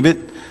 believe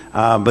it,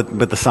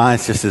 but the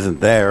science just isn't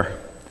there.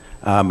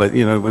 But,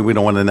 you know, we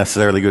don't want to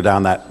necessarily go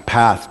down that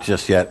path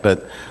just yet.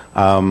 But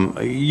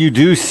you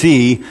do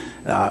see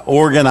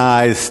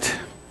organized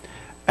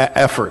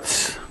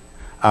efforts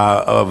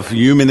of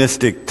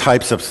humanistic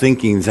types of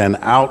thinkings and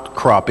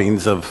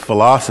outcroppings of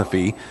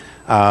philosophy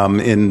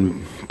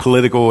in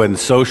political and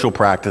social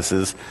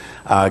practices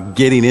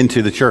getting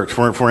into the church.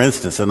 For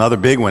instance, another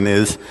big one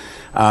is,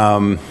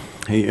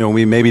 you know,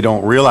 we maybe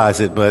don't realize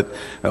it, but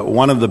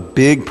one of the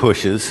big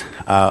pushes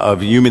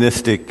of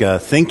humanistic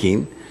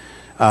thinking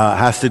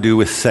has to do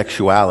with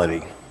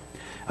sexuality.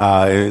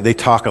 They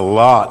talk a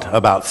lot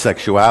about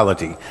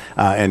sexuality,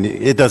 and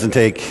it doesn't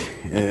take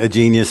a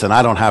genius, and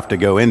I don't have to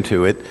go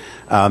into it.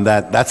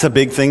 That's a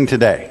big thing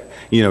today.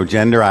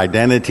 gender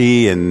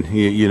identity and,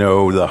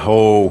 the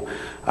whole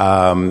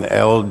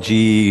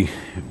LG,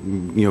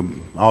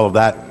 all of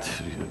that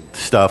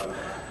stuff.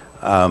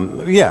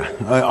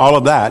 All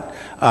of that.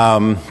 I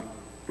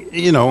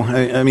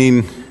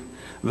mean,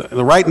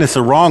 the rightness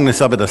or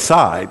wrongness of it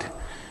aside,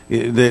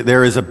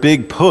 there is a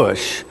big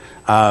push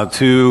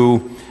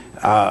to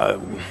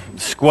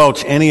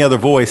squelch any other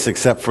voice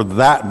except for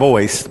that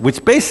voice,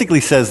 which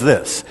basically says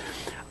this: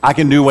 I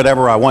can do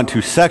whatever I want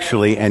to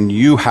sexually, and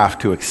you have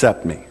to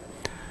accept me.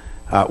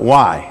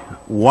 Why?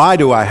 Why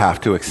do I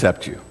have to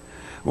accept you?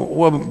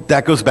 Well,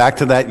 that goes back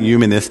to that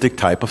humanistic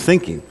type of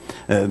thinking.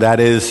 That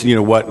is,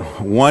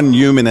 what one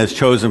human has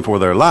chosen for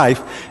their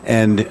life,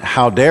 and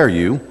how dare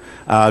you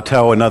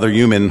tell another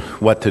human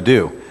what to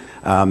do.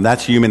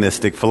 That's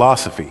humanistic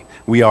philosophy.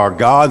 We are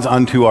gods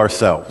unto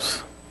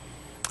ourselves,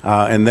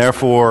 and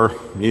therefore,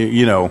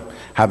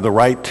 have the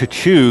right to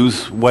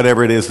choose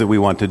whatever it is that we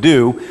want to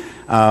do,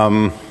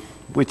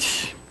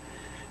 which,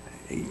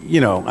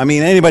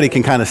 anybody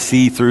can kind of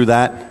see through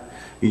that.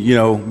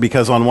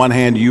 Because on one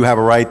hand, you have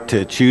a right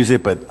to choose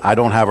it, but I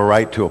don't have a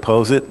right to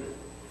oppose it.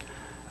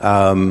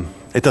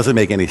 It doesn't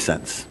make any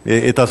sense.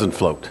 It doesn't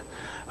float.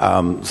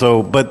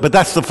 But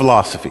that's the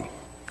philosophy.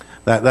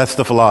 That's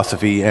the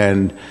philosophy,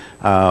 and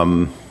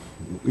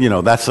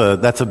that's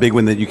a big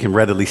one that you can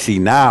readily see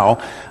now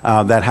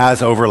that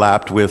has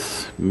overlapped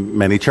with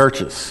many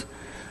churches,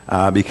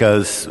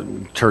 because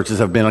churches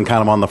have been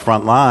kind of on the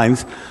front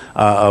lines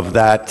of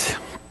that,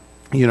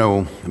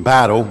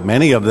 battle.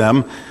 Many of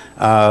them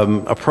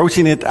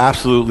approaching it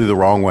absolutely the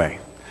wrong way,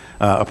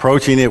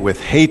 approaching it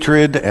with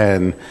hatred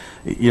and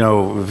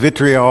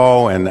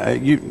vitriol,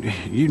 and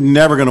you're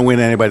never going to win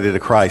anybody to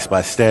Christ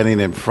by standing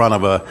in front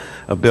of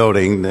a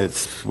building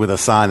that's with a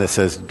sign that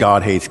says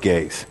God hates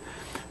gays.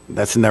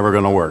 That's never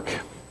going to work.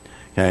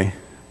 Okay,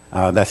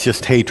 that's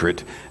just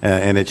hatred,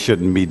 and it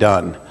shouldn't be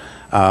done.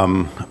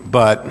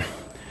 But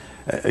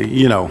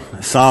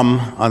some,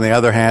 on the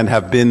other hand,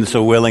 have been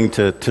so willing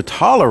to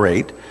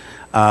tolerate.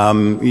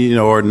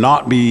 Or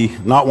not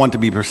want to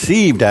be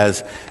perceived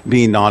as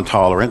being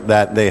non-tolerant,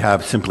 that they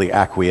have simply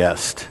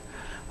acquiesced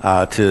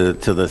to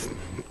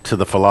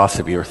the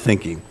philosophy or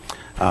thinking.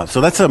 So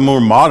that's a more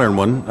modern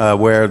one,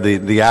 where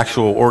the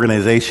actual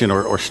organization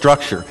or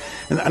structure.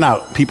 And now,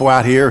 people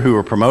out here who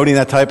are promoting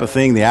that type of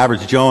thing, the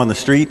average Joe on the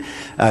street,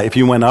 if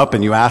you went up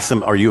and you asked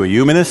them, "Are you a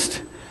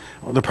humanist?"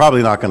 Well, they're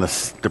probably not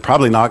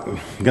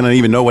going to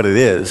even know what it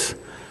is.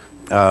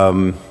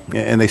 And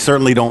they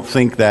certainly don't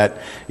think that,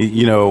 I'm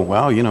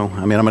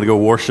going to go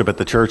worship at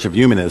the Church of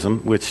Humanism,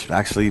 which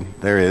actually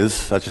there is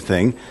such a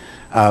thing.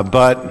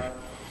 But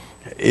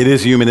it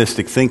is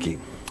humanistic thinking,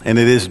 and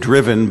it is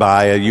driven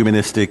by a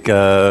humanistic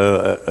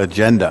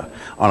agenda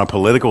on a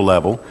political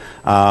level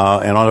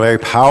and on a very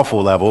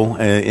powerful level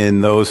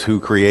in those who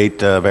create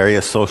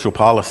various social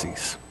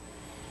policies.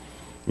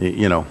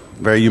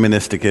 Very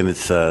humanistic in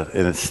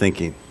its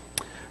thinking.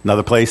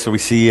 Another place that we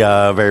see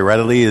very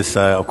readily is,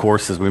 of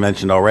course, as we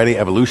mentioned already,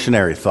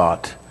 evolutionary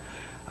thought.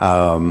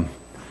 Why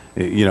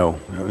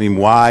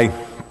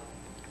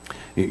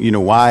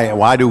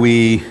do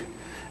we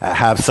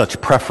have such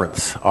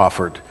preference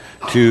offered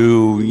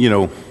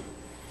to,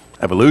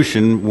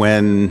 evolution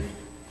when,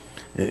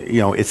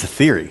 it's a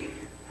theory?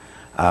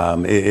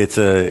 It's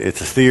a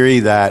theory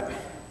that,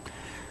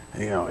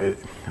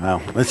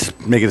 let's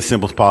make it as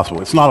simple as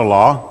possible. It's not a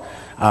law.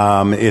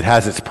 It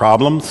has its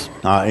problems,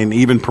 and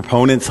even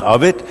proponents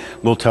of it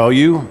will tell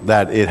you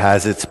that it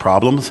has its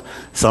problems,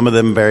 some of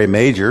them very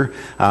major.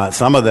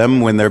 Some of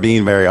them, when they're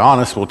being very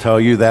honest, will tell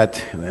you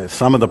that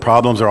some of the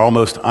problems are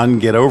almost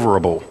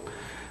unget-overable.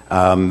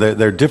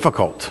 They're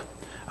difficult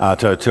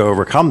to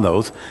overcome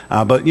those.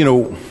 But,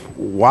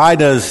 why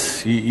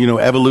does,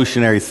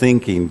 evolutionary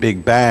thinking,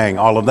 Big Bang,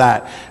 all of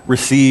that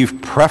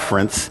receive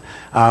preference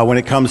when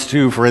it comes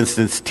to, for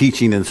instance,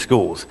 teaching in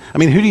schools? I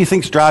mean, who do you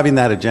think's driving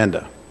that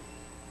agenda?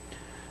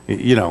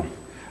 It's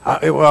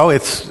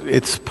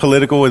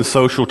political and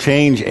social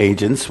change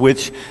agents,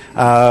 which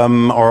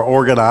are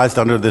organized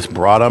under this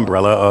broad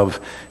umbrella of,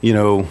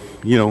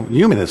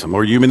 humanism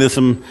or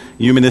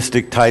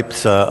humanistic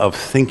types of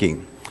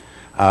thinking.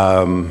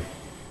 They're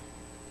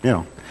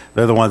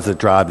the ones that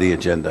drive the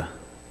agenda.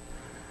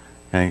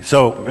 Okay,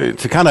 so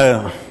to kind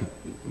of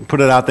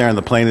put it out there in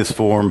the plainest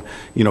form,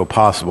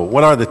 possible.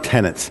 What are the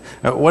tenets?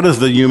 What does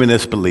the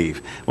humanist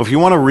believe? Well, if you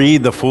want to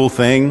read the full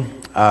thing,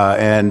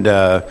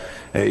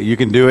 you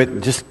can do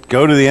it. Just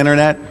go to the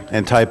internet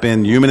and type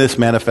in Humanist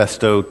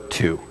Manifesto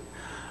 2.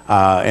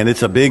 And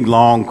it's a big,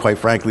 long, quite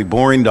frankly,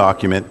 boring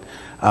document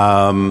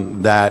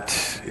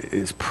that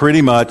is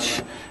pretty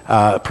much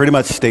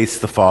states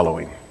the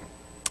following.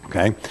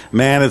 Okay,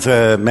 man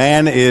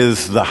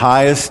is the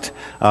highest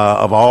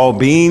of all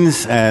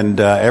beings, and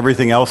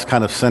everything else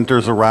kind of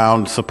centers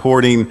around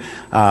supporting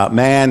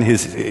man,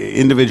 his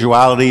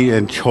individuality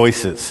and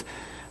choices.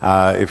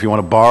 If you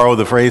want to borrow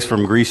the phrase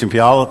from Grecian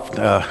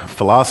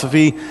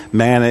philosophy,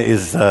 man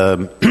is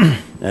man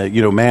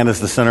is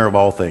the center of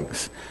all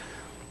things.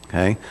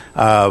 Okay,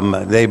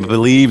 they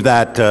believe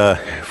that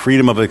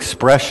freedom of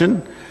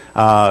expression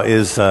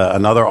is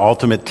another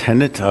ultimate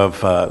tenet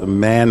of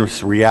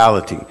man's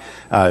reality.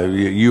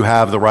 You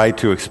have the right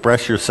to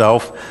express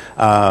yourself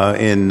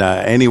in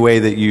any way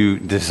that you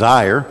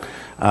desire,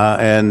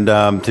 and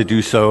to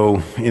do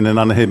so in an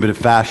uninhibited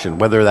fashion,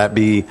 whether that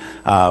be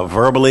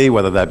verbally,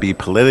 whether that be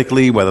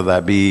politically, whether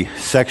that be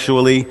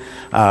sexually,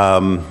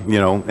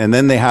 and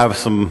then they have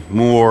some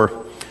more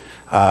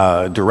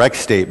direct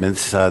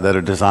statements that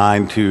are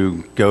designed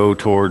to go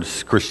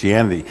towards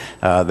Christianity.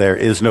 There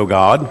is no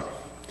God.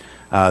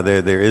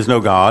 There is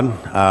no God.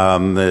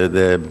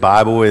 The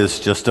Bible is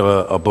just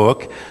a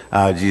book.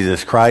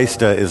 Jesus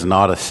Christ is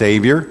not a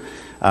savior.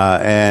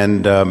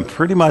 And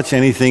pretty much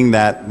anything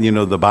that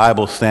the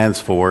Bible stands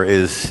for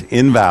is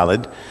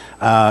invalid.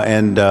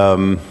 And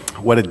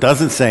what it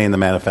doesn't say in the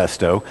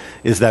manifesto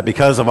is that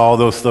because of all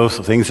those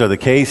things are the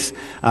case,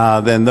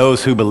 then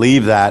those who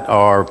believe that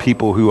are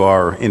people who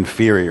are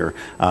inferior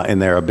in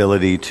their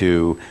ability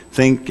to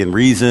think and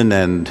reason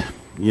and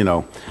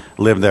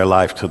live their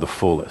life to the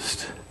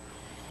fullest.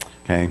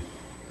 Okay,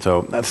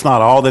 so that's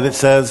not all that it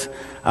says,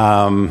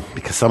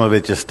 because some of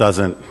it just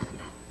doesn't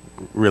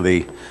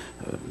really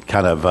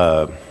kind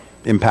of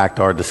impact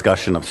our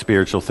discussion of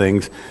spiritual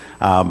things.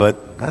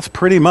 But that's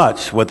pretty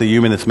much what the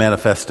Humanist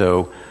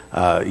Manifesto,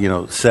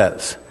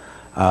 says.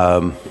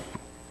 But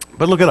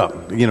look it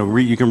up.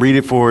 You can read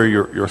it for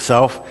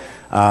yourself.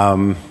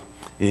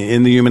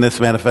 In the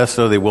Humanist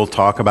Manifesto, they will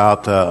talk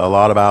about a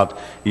lot about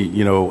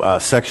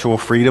sexual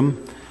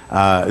freedom,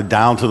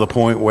 down to the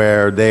point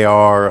where they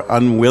are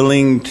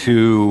unwilling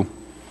to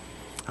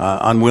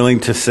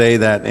say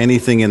that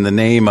anything in the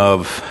name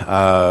of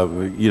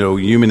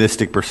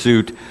humanistic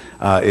pursuit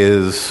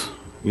is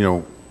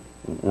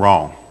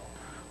wrong.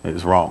 It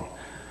is wrong.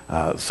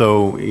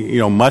 So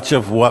much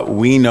of what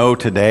we know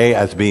today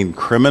as being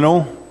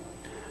criminal,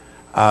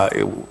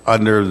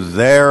 under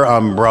their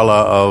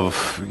umbrella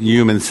of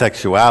human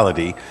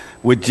sexuality,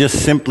 would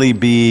just simply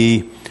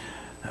be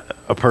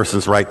a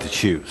person's right to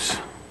choose.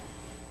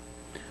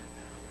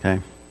 Okay,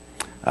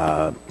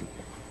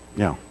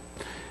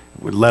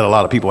 would let a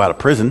lot of people out of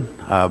prison,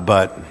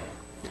 but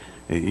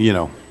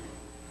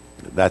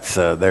that's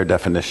their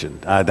definition,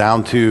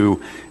 down to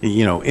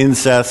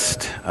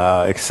incest,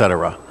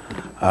 etc.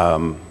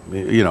 All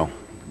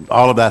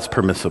of that's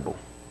permissible.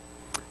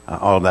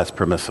 All of that's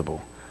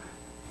permissible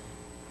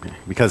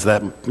because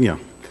that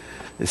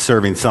is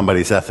serving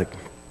somebody's ethic.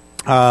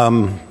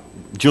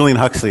 Julian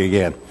Huxley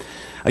again.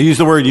 I use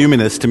the word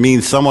humanist to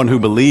mean someone who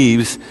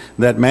believes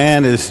that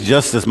man is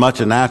just as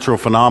much a natural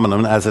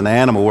phenomenon as an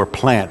animal or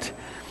plant,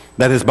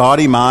 that his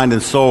body, mind,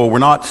 and soul were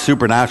not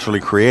supernaturally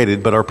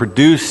created, but are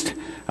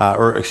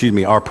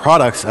are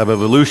products of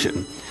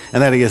evolution,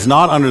 and that he is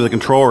not under the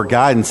control or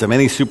guidance of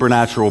any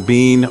supernatural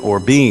being or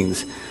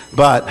beings,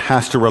 but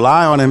has to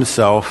rely on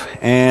himself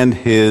and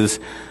his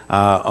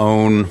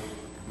own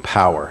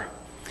power.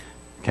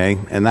 Okay,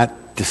 and that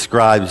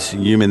describes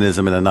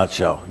humanism in a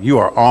nutshell. You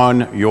are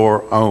on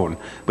your own,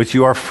 but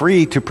you are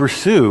free to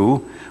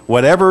pursue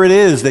whatever it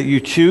is that you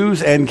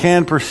choose and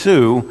can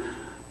pursue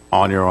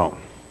on your own.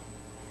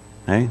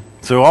 Okay?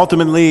 So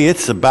ultimately,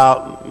 it's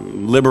about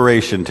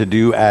liberation to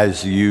do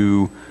as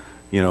you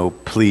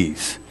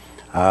please.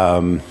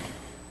 In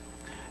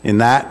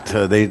that,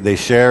 they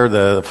share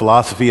the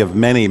philosophy of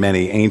many,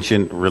 many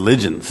ancient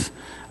religions,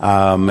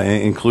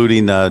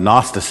 including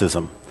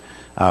Gnosticism.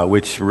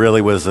 Which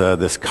really was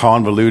this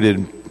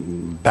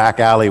convoluted back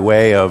alley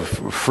way of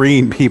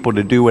freeing people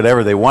to do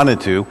whatever they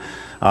wanted to,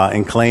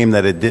 and claim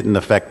that it didn't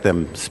affect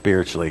them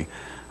spiritually.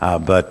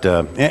 But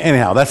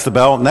anyhow, that's the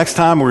bell. Next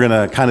time we're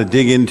going to kind of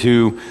dig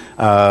into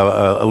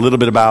a little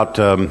bit about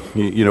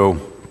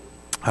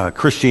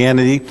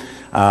Christianity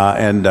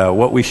and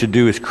what we should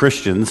do as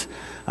Christians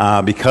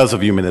because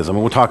of humanism.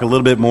 And we'll talk a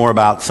little bit more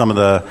about some of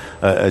the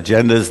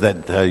agendas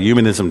that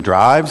humanism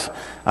drives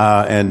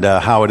and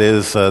how it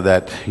is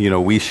that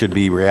we should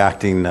be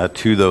reacting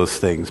to those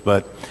things.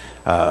 But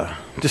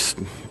just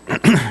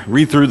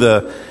read through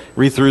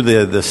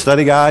the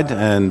study guide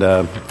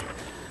and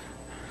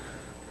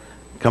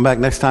come back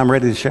next time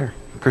ready to share.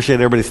 Appreciate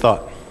everybody's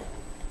thought.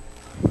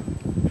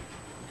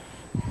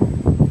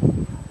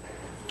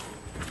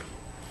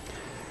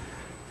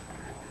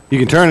 You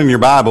can turn in your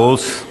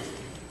Bibles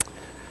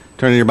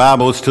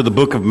to the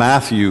book of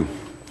Matthew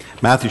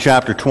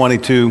chapter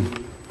 22,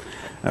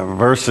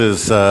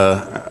 verses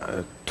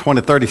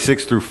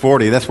 36 through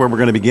 40. That's where we're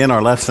going to begin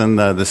our lesson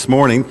this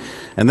morning.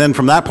 And then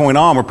from that point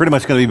on, we're pretty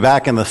much going to be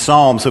back in the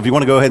Psalms. So if you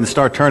want to go ahead and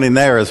start turning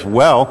there as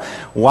well,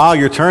 while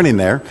you're turning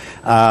there,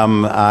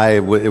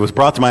 it was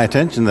brought to my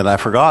attention that I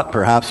forgot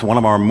perhaps one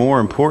of our more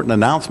important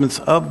announcements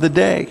of the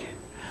day.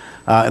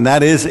 And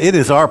that is, it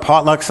is our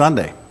Potluck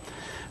Sunday.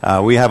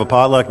 We have a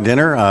potluck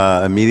dinner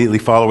immediately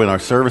following our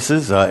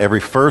services every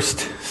first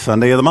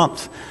Sunday of the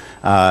month.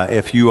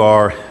 If you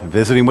are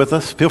visiting with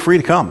us, feel free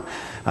to come.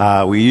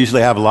 We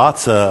usually have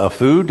lots of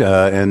food,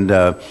 and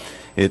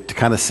it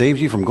kind of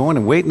saves you from going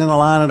and waiting in a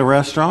line at a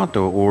restaurant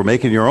or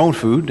making your own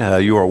food.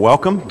 You are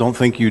welcome. Don't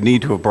think you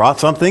need to have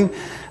brought something,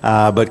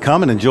 but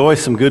come and enjoy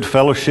some good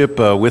fellowship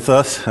with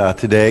us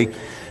today.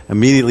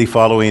 immediately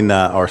following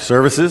our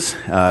services.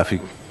 If you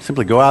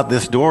simply go out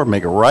this door,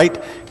 make a right,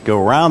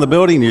 go around the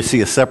building, you see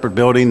a separate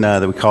building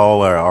that we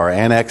call our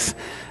annex,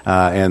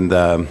 and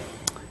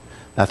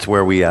that's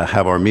where we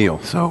have our meal.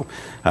 So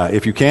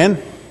if you can,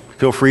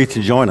 feel free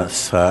to join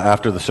us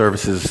after the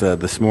services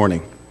this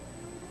morning.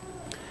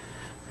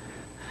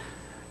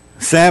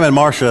 Sam and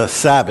Marcia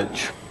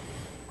Savage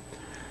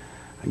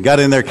got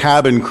in their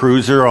cabin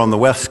cruiser on the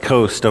west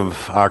coast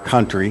of our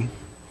country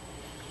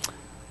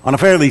on a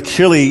fairly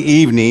chilly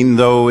evening,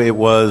 though it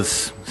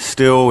was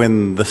still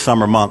in the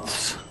summer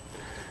months,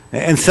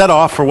 and set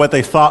off for what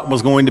they thought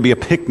was going to be a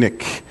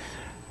picnic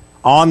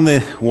on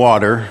the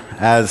water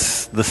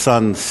as the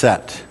sun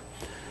set.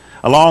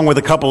 Along with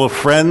a couple of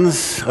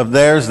friends of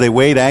theirs, they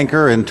weighed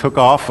anchor and took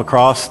off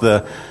across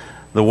the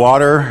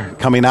water,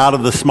 coming out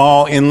of the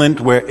small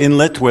inlet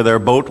where their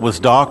boat was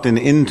docked and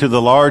into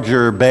the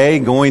larger bay,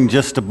 going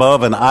just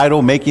above an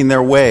idle, making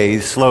their way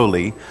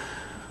slowly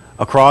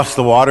across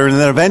the water, and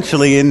then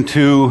eventually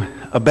into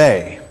a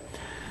bay,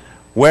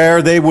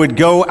 where they would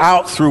go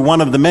out through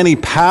one of the many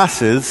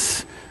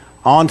passes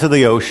onto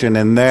the ocean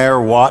and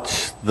there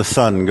watch the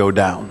sun go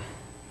down.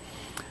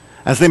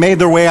 As they made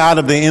their way out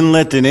of the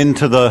inlet and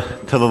into the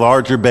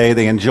larger bay,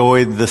 they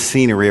enjoyed the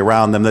scenery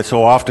around them that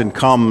so often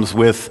comes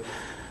with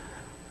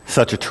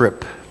such a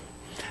trip.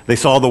 They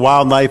saw the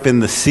wildlife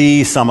in the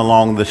sea, some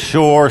along the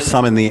shore,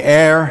 some in the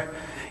air,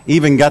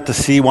 even got to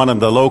see one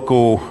of the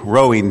local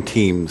rowing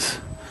teams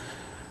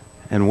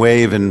and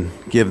wave and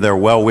give their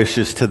well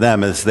wishes to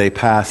them as they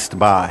passed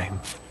by.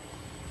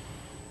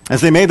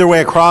 As they made their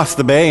way across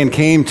the bay and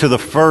came to the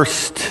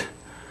first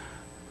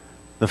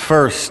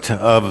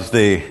of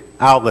the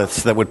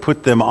outlets that would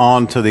put them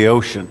onto the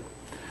ocean,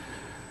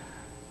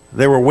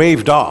 they were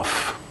waved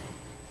off,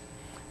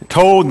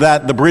 told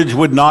that the bridge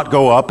would not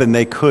go up and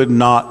they could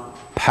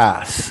not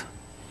pass.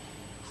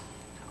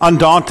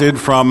 Undaunted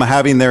from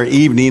having their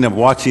evening of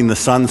watching the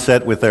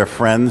sunset with their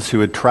friends who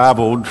had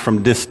traveled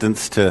from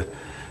distance to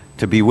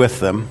be with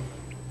them,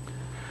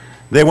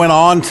 they went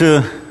on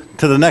to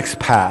the next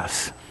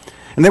pass.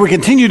 And they would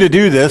continue to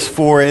do this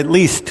for at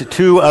least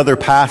 2 other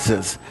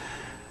passes.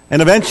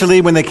 And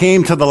eventually, when they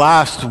came to the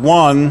last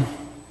one,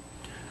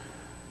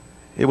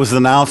 it was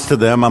announced to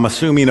them, I'm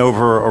assuming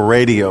over a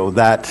radio,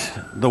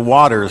 that the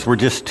waters were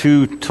just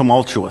too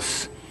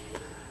tumultuous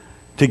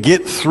to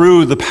get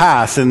through the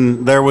pass.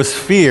 And there was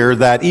fear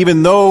that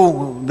even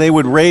though they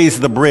would raise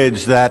the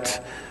bridge,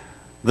 that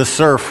the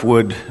surf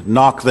would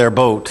knock their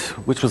boat,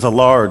 which was a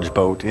large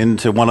boat,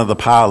 into one of the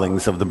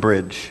pilings of the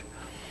bridge.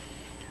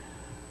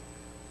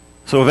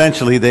 So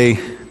eventually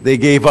they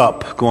gave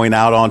up going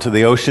out onto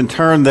the ocean,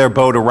 turned their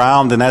boat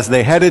around, and as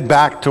they headed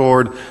back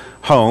toward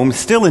home,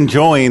 still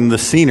enjoying the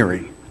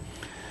scenery,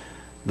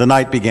 the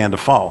night began to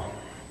fall.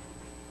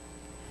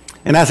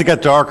 And as it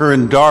got darker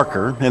and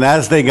darker, and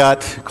as they got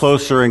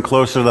closer and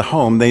closer to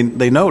home,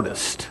 they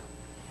noticed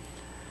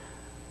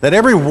that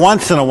every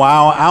once in a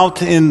while,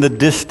 out in the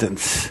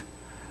distance,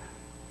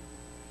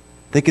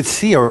 they could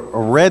see a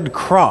red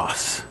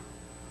cross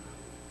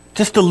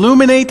just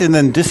illuminate and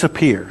then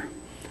disappear.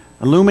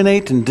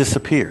 Illuminate and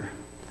disappear.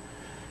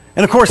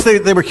 And of course,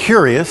 they were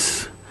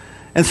curious,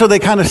 and so they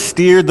kind of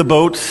steered the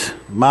boats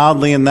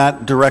mildly in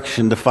that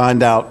direction to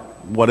find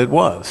out what it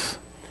was.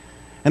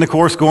 And of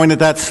course, going at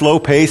that slow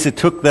pace, it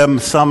took them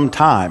some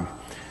time.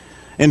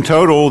 In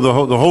total,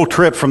 the whole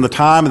trip from the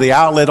time of the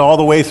outlet all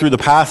the way through the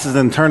passes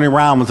and turning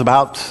around was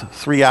about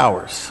 3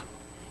 hours.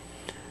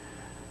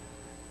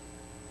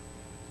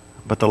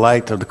 But the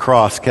light of the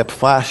cross kept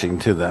flashing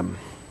to them.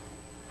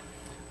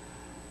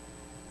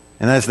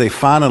 And as they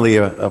finally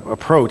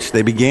approached,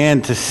 they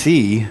began to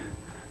see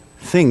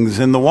things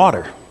in the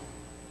water.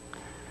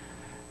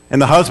 And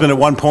the husband at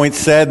one point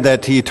said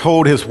that he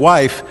told his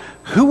wife,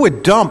 who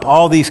would dump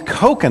all these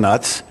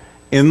coconuts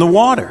in the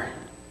water?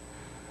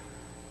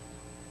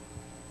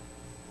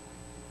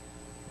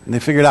 And they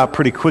figured out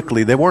pretty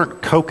quickly they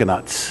weren't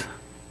coconuts.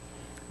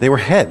 They were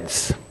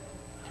heads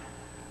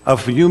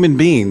of human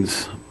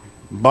beings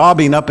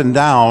bobbing up and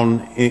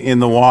down in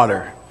the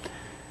water.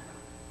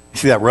 You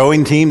see that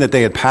rowing team that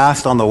they had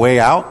passed on the way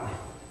out?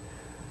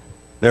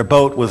 Their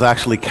boat was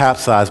actually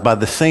capsized by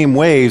the same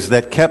waves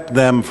that kept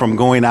them from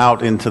going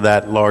out into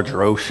that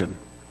larger ocean.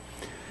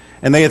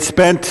 And they had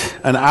spent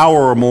an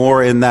hour or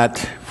more in that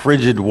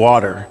frigid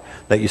water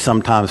that you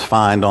sometimes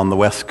find on the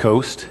west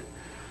coast.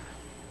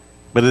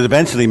 But it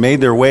eventually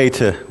made their way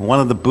to one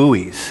of the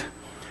buoys.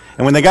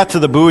 And when they got to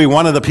the buoy,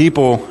 one of the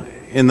people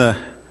in the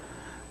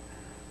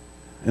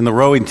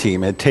rowing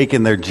team had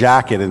taken their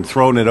jacket and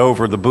thrown it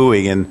over the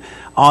buoy, and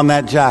on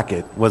that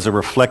jacket was a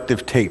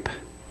reflective tape.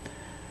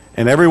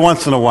 And every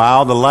once in a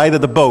while, the light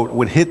of the boat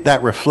would hit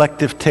that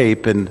reflective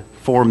tape and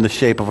form the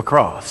shape of a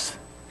cross.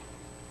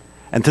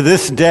 And to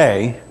this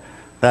day,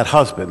 that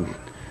husband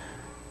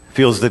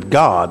feels that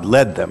God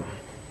led them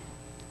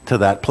to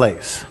that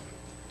place.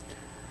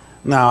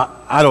 Now,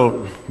 I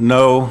don't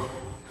know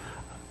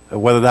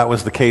whether that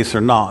was the case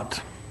or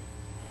not.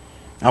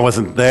 I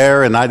wasn't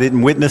there, and I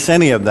didn't witness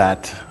any of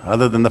that,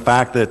 other than the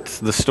fact that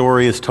the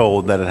story is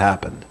told that it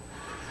happened.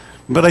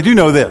 But I do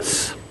know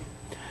this,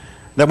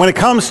 that when it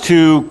comes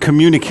to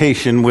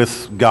communication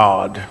with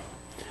God,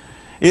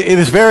 it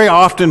is very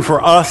often for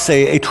us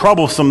a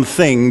troublesome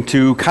thing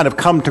to kind of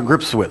come to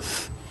grips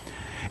with.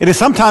 It is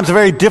sometimes a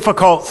very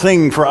difficult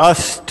thing for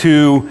us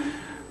to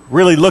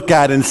really look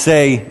at and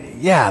say,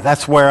 yeah,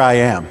 that's where I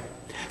am.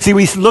 See,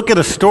 we look at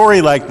a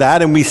story like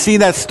that, and we see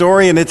that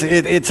story, and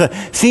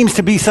it seems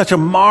to be such a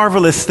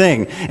marvelous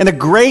thing, and a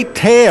great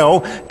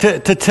tale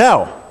to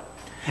tell.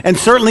 And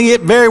certainly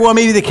it very well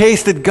may be the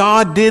case that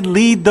God did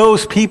lead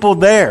those people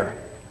there.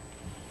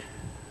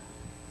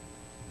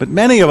 But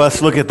many of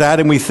us look at that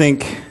and we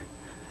think,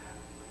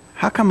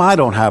 how come I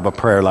don't have a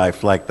prayer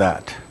life like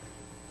that?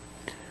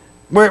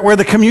 Where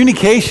the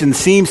communication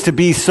seems to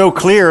be so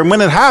clear, and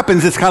when it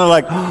happens, it's kind of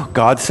like, oh,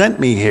 God sent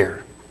me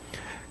here.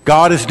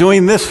 God is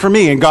doing this for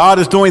me, and God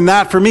is doing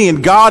that for me,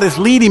 and God is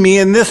leading me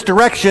in this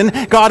direction.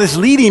 God is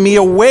leading me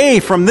away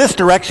from this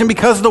direction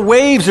because the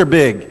waves are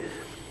big.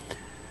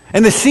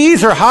 And the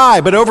seas are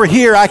high, but over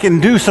here I can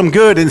do some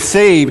good and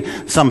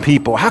save some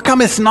people. How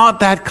come it's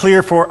not that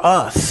clear for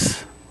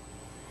us?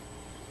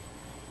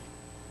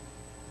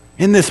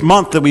 In this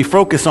month that we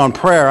focus on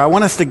prayer, I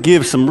want us to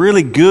give some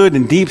really good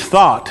and deep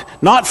thought,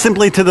 not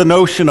simply to the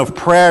notion of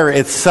prayer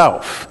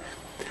itself.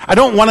 I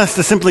don't want us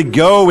to simply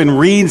go and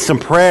read some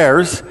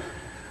prayers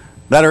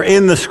that are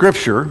in the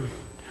Scripture,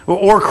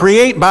 or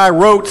create by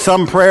rote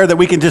some prayer that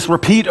we can just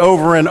repeat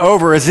over and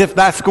over as if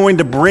that's going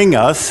to bring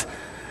us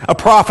a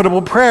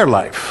profitable prayer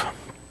life.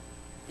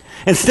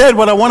 Instead,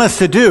 what I want us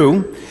to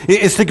do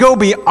is to go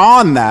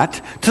beyond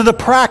that to the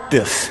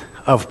practice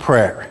of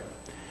prayer.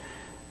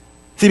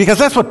 See, because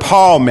that's what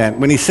Paul meant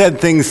when he said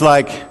things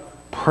like,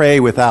 pray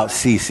without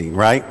ceasing,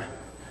 right?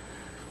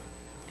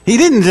 He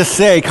didn't just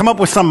say, come up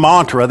with some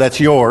mantra that's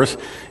yours,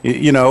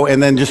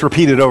 and then just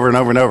repeat it over and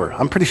over and over.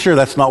 I'm pretty sure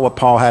that's not what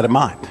Paul had in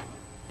mind.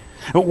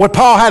 What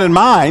Paul had in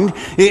mind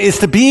is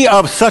to be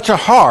of such a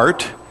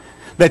heart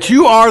that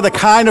you are the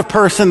kind of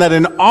person that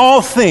in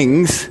all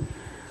things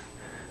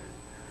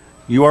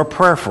you are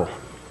prayerful.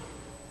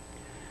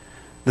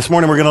 This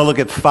morning we're going to look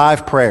at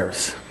 5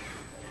 prayers.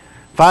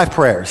 5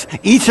 prayers.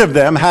 Each of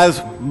them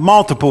has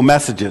multiple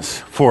messages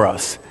for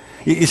us.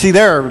 You see,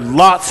 there are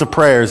lots of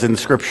prayers in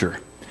Scripture.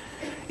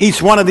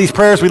 Each one of these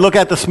prayers we look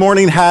at this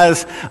morning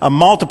has a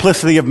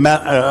multiplicity of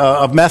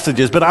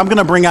messages, but I'm going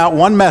to bring out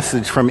one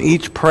message from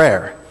each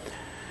prayer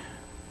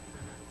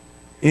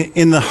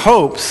in the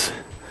hopes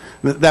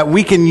that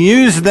we can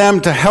use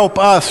them to help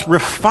us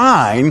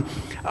refine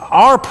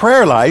our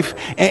prayer life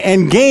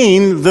and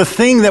gain the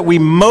thing that we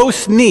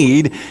most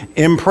need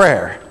in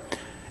prayer.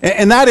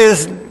 And that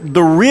is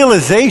the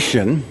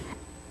realization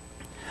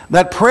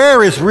that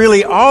prayer is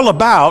really all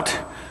about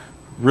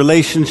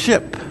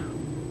relationship.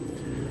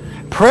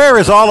 Prayer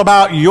is all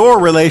about your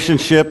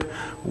relationship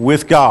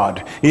with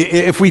God.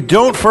 If we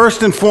don't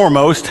first and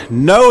foremost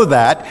know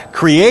that,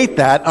 create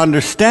that,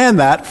 understand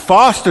that,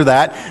 foster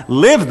that,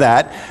 live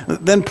that,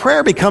 then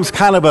prayer becomes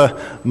kind of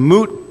a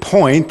moot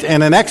point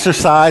and an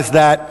exercise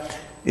that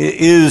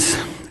is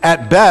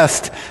at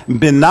best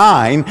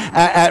benign,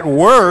 at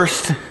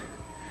worst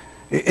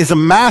is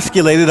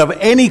emasculated of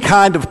any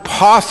kind of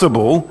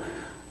possible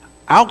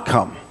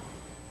outcome.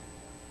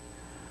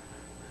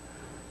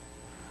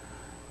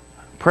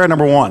 Prayer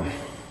number 1.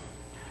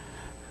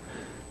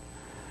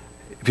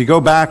 If you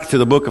go back to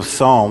the book of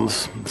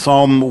Psalms,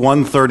 Psalm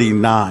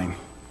 139.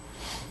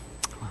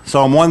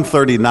 Psalm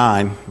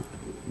 139,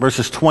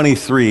 verses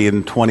 23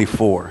 and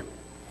 24.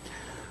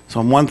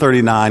 Psalm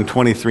 139,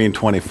 23 and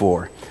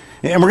 24.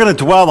 And we're going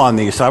to dwell on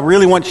these, so I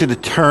really want you to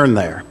turn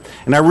there.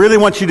 And I really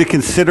want you to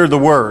consider the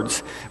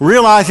words,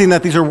 realizing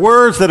that these are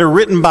words that are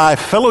written by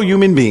fellow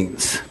human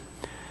beings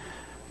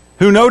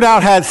who no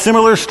doubt had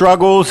similar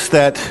struggles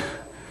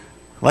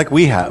like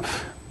we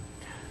have.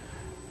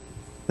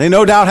 They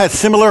no doubt had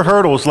similar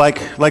hurdles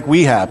like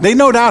we have. They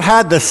no doubt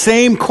had the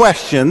same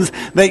questions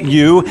that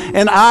you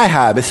and I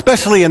have,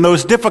 especially in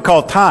those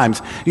difficult times.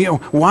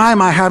 Why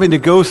am I having to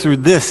go through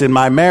this in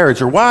my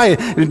marriage? Or why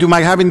am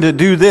I having to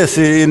do this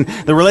in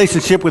the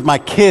relationship with my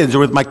kids or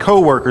with my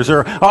coworkers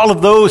or all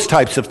of those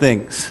types of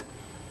things?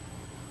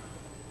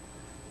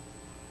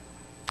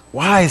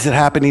 Why is it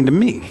happening to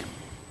me?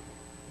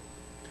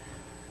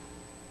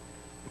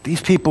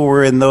 These people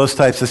were in those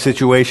types of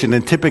situations,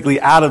 and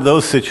typically out of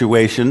those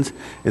situations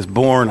is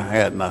born, I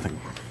had nothing.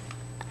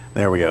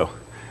 There we go.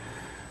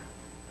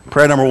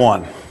 Prayer number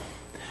 1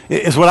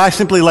 is what I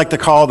simply like to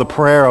call the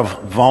prayer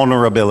of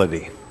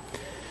vulnerability.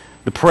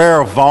 The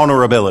prayer of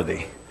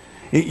vulnerability.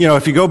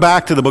 If you go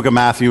back to the book of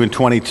Matthew in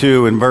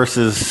 22 in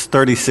verses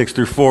 36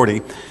 through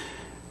 40,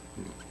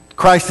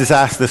 Christ is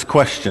asked this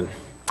question.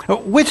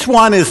 Which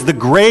one is the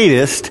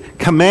greatest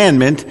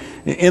commandment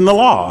in the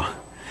law?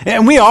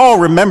 And we all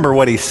remember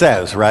what he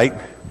says, right?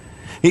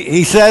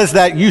 He says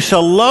that you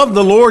shall love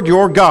the Lord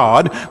your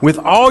God with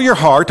all your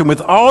heart and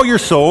with all your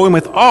soul and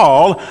with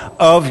all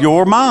of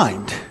your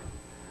mind.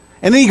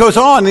 And then he goes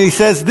on and he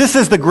says, this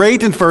is the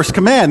great and first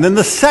command. Then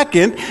the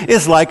second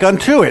is like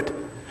unto it,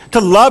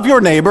 to love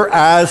your neighbor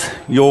as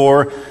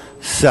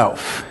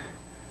yourself.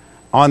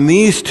 On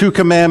these two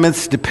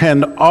commandments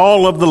depend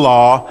all of the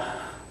law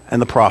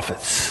and the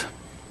prophets.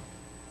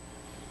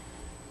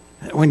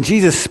 When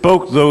Jesus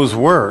spoke those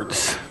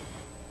words,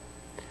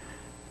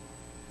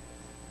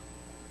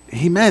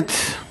 he meant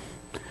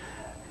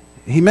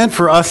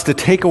for us to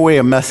take away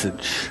a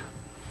message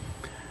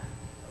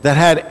that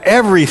had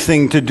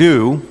everything to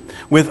do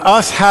with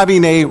us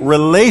having a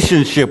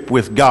relationship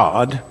with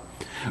God,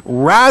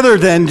 rather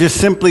than just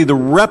simply the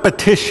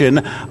repetition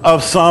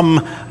of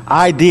some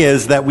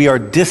ideas that we are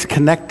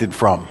disconnected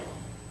from,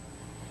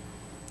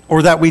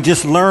 or that we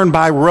just learn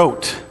by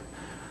rote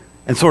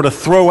and sort of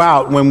throw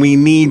out when we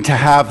need to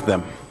have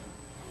them.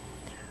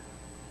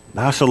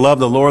 Thou shalt love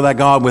the Lord thy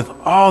God with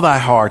all thy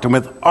heart, and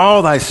with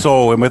all thy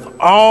soul, and with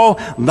all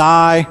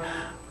thy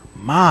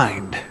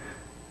mind.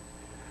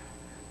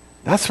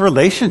 That's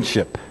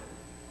relationship.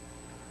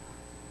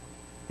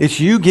 It's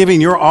you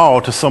giving your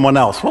all to someone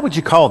else. What would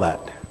you call that?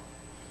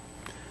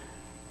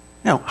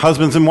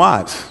 Husbands and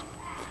wives.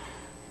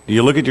 Do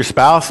you look at your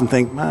spouse and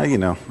think,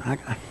 well,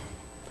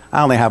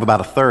 I only have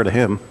about a third of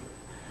him.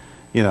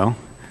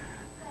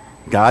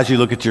 Guys, you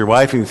look at your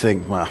wife and you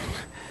think, well,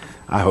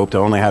 I hope to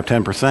only have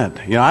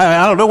 10%.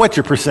 I don't know what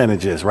your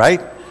percentage is,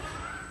 right?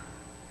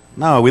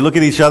 No, we look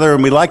at each other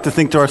and we like to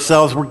think to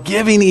ourselves, we're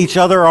giving each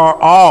other our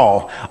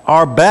all,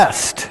 our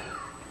best.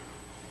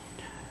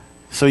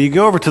 So you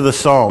go over to the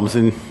Psalms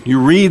and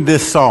you read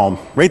this psalm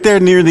right there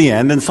near the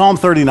end. And Psalm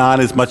 39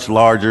 is much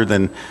larger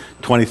than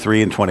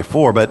 23 and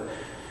 24. But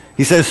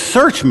he says,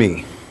 search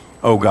me,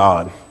 O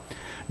God.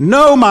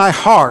 Know my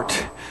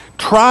heart.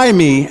 Try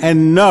me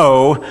and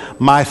know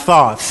my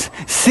thoughts.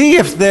 See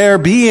if there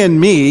be in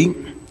me,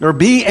 or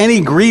be any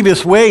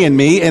grievous way in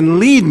me, and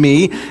lead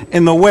me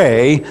in the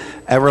way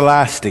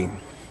everlasting.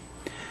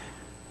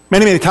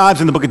 Many, many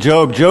times in the book of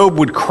Job, Job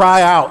would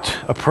cry out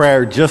a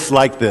prayer just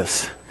like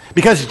this.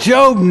 Because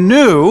Job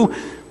knew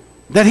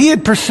that he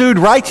had pursued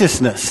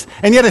righteousness.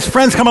 And yet his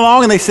friends come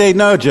along and they say,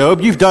 no, Job,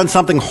 you've done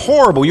something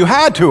horrible. You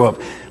had to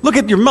have. Look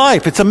at your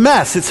life. It's a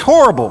mess. It's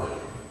horrible.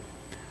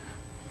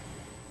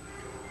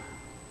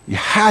 You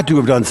had to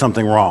have done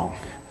something wrong.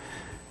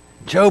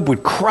 Job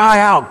would cry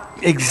out,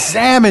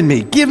 examine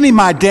me. Give me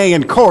my day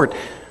in court.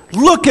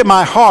 Look at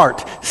my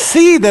heart.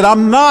 See that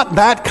I'm not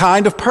that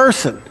kind of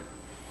person.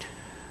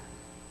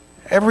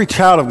 Every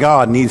child of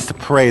God needs to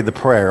pray the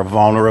prayer of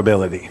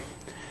vulnerability.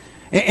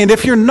 And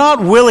if you're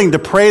not willing to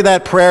pray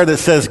that prayer that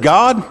says,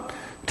 God,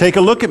 take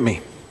a look at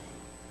me.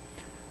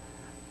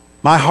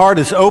 My heart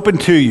is open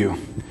to you.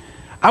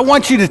 I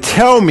want you to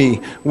tell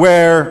me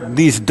where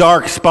these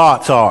dark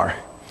spots are.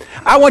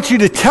 I want you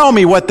to tell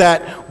me what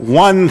that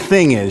one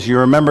thing is. You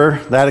remember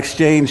that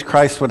exchange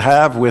Christ would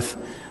have with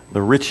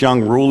the rich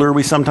young ruler,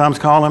 we sometimes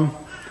call him?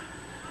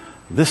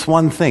 This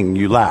one thing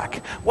you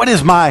lack. What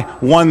is my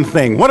one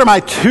thing? What are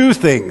my two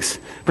things?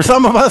 For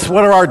some of us,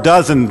 what are our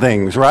dozen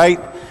things, right?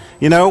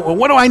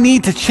 What do I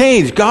need to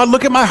change? God,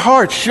 look at my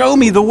heart. Show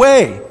me the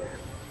way.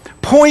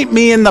 Point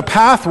me in the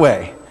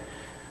pathway.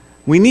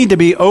 We need to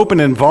be open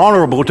and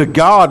vulnerable to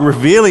God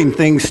revealing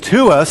things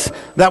to us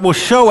that will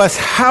show us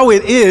how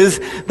it is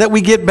that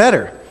we get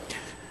better.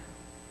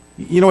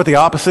 You know what the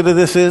opposite of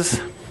this is?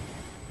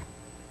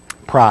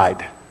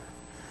 Pride.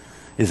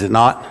 Is it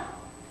not?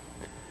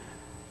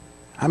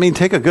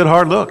 Take a good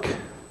hard look.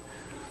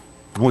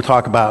 We'll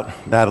talk about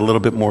that a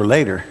little bit more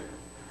later.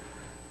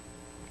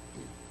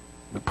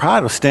 But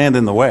pride will stand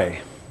in the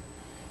way.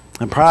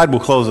 And pride will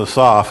close us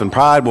off. And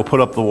pride will put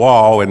up the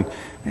wall. And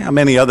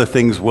many other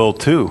things will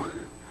too.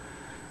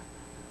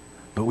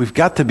 But we've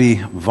got to be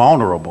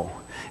vulnerable.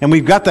 And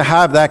we've got to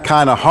have that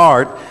kind of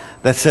heart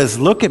that says,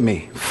 look at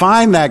me.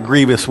 Find that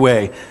grievous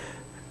way.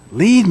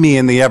 Lead me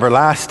in the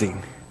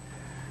everlasting.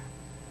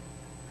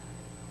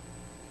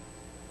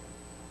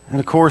 And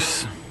of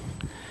course,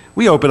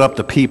 we open up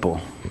to people,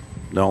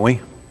 don't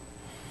we?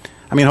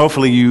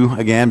 Hopefully you,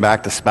 again,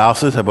 back to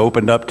spouses, have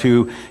opened up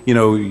to,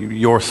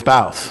 your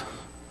spouse.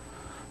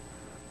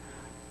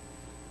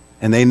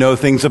 And they know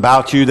things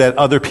about you that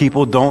other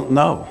people don't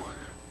know.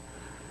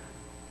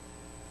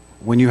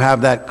 When you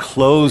have that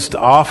closed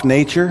off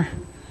nature,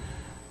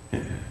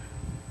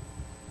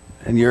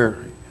 and your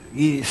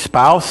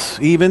spouse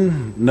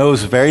even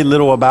knows very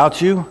little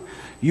about you,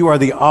 you are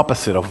the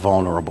opposite of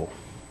vulnerable.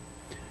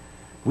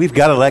 We've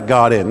got to let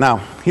God in. Now,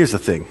 here's the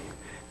thing.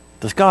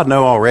 Does God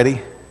know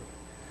already?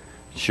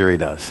 Sure he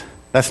does.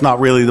 That's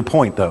not really the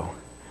point, though.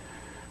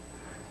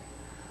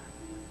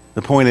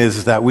 The point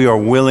is that we are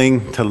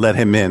willing to let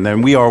him in,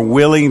 and we are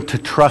willing to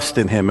trust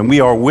in him, and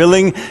we are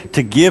willing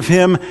to give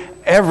him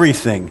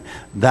everything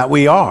that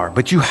we are.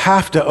 But you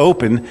have to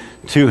open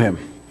to him.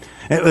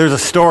 There's a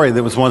story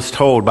that was once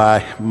told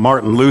by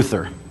Martin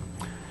Luther.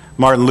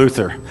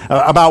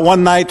 About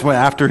one night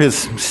after his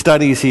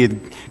studies, he had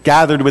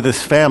gathered with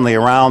his family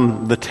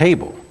around the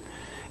table,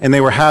 and they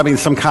were having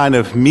some kind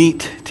of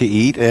meat to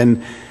eat,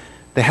 and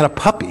they had a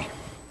puppy.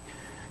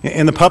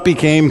 And the puppy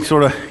came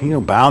sort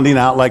of, bounding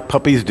out like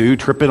puppies do,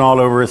 tripping all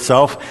over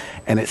itself,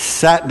 and it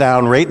sat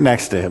down right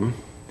next to him,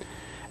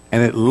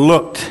 and it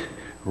looked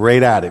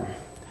right at him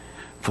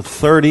for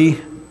 30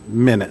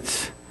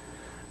 minutes.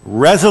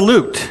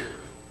 resolute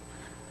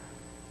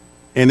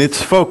in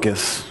its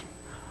focus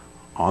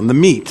on the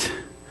meat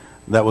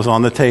that was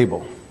on the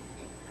table.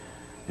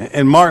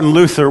 And Martin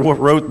Luther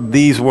wrote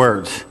these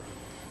words.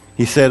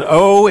 He said,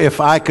 "Oh, if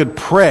I could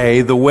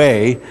pray the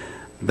way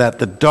that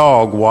the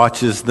dog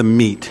watches the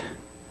meat,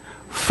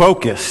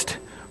 focused,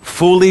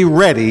 fully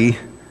ready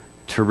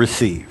to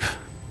receive."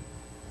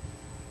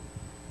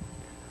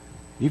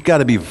 You've got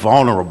to be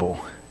vulnerable.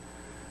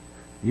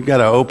 You've got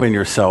to open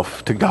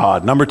yourself to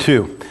God. Number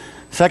two,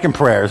 second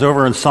prayer is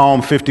over in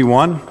Psalm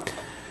 51.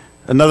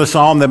 Another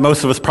psalm that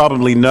most of us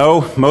probably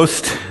know.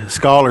 Most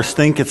scholars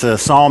think it's a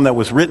psalm that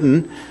was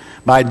written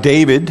by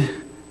David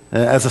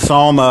as a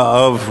psalm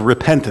of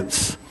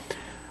repentance.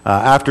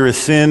 After his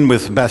sin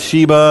with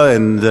Bathsheba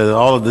and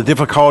all of the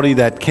difficulty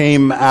that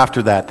came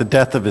after that, the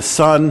death of his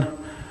son,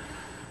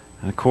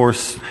 and of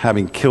course,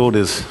 having killed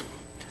his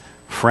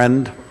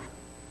friend,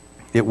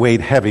 it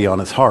weighed heavy on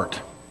his heart.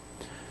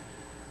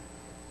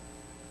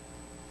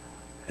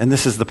 And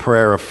this is the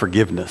prayer of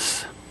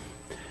forgiveness.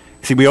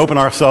 See, we open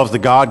ourselves to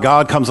God.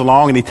 God comes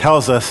along and he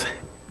tells us,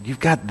 you've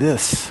got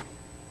this.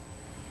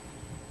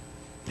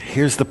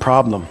 Here's the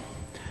problem.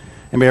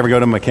 Anybody ever go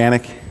to a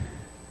mechanic?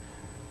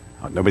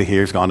 Oh, nobody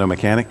here has gone to a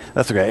mechanic?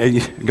 That's okay.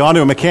 You've gone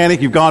to a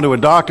mechanic, you've gone to a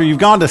doctor, you've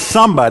gone to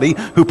somebody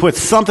who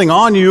puts something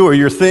on you or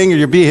your thing or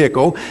your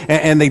vehicle,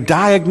 and they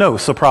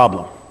diagnose a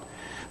problem.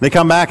 They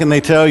come back and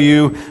they tell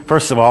you,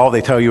 first of all,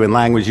 they tell you in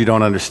language you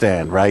don't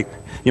understand, right?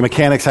 Your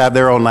mechanics have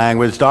their own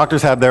language,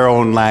 doctors have their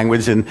own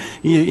language, and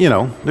you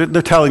know,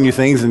 they're telling you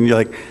things, and you're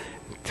like,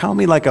 tell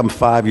me like I'm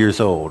 5 years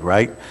old,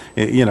 right?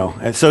 You know,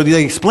 and so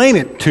they explain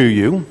it to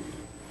you.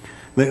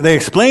 They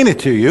explain it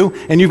to you,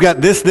 and you've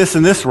got this, this,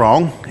 and this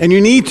wrong, and you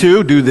need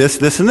to do this,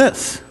 this, and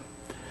this.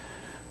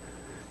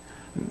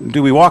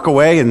 Do we walk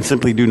away and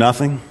simply do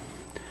nothing?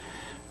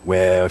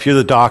 Well, if you're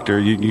the doctor,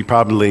 you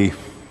probably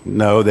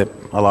know that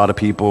a lot of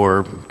people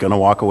are going to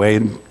walk away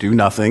and do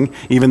nothing,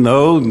 even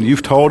though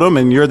you've told them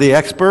and you're the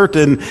expert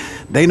and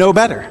they know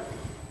better.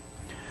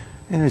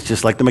 And it's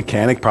just like the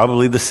mechanic,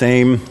 probably the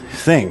same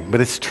thing,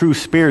 but it's true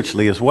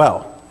spiritually as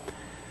well.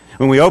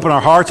 When we open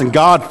our hearts and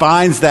God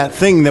finds that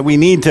thing that we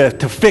need to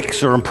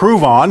fix or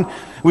improve on,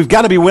 we've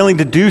got to be willing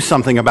to do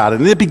something about it.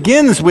 And it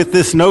begins with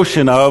this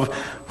notion of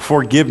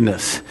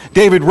forgiveness.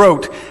 David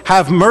wrote,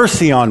 "Have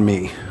mercy on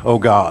me, O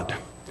God.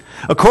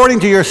 According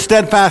to your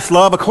steadfast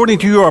love, according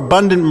to your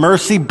abundant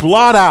mercy,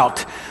 blot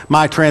out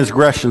my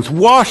transgressions.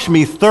 Wash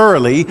me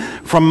thoroughly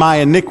from my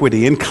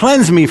iniquity and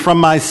cleanse me from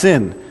my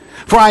sin.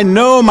 For I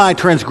know my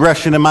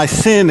transgression and my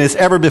sin is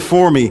ever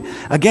before me.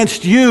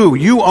 Against you,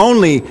 you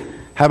only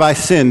have I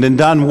sinned and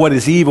done what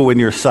is evil in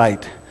your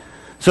sight,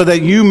 so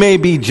that you may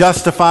be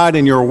justified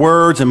in your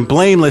words and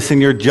blameless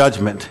in your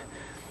judgment.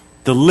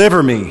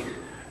 Deliver me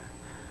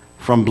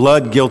from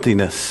blood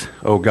guiltiness,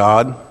 O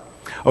God.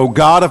 O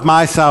God of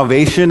my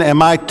salvation, and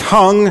my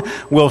tongue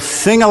will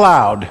sing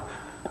aloud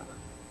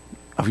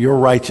of your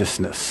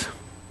righteousness."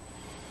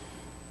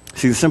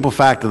 See, the simple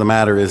fact of the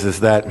matter is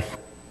that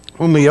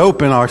when we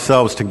open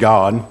ourselves to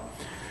God,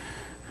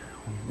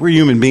 we're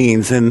human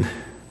beings, and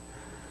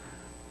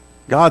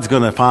God's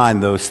going to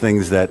find those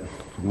things that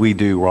we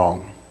do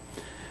wrong.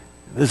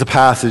 There's a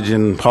passage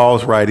in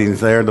Paul's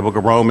writings there in the book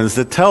of Romans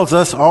that tells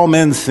us all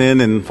men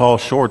sin and fall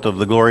short of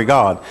the glory of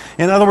God.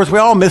 In other words, we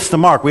all miss the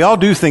mark. We all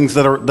do things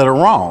that are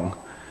wrong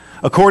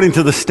according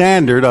to the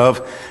standard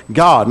of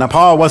God. Now,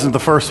 Paul wasn't the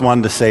first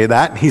one to say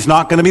that. He's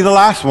not going to be the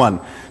last one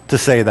to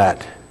say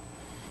that.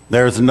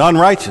 There's none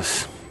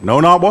righteous. No,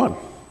 not one.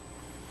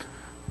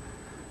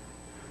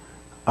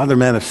 Other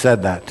men have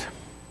said that.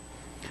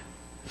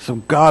 So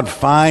God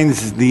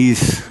finds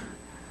these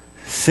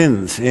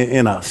sins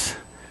in us.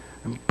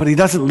 But he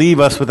doesn't leave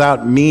us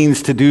without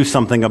means to do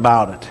something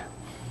about it.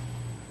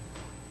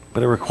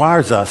 But it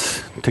requires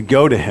us to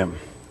go to him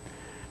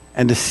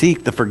and to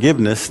seek the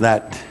forgiveness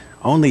that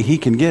only he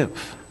can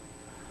give.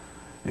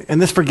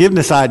 And this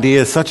forgiveness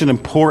idea is such an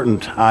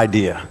important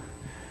idea.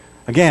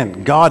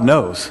 Again, God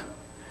knows.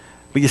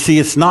 But you see,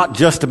 it's not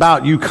just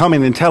about you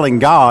coming and telling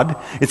God.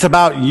 It's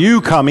about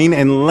you coming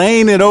and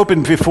laying it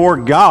open before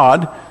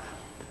God,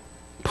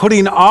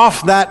 putting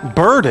off that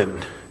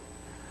burden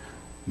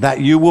that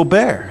you will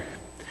bear.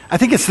 I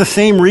think it's the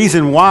same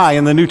reason why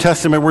in the New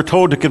Testament we're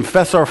told to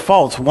confess our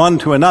faults one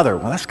to another.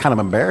 Well, that's kind of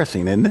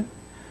embarrassing, isn't it?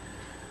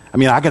 I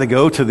mean, I got to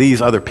go to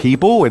these other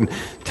people and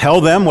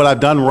tell them what I've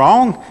done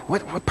wrong?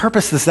 What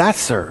purpose does that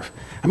serve?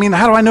 I mean,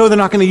 how do I know they're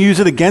not going to use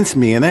it against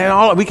me?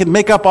 And we can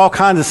make up all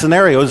kinds of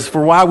scenarios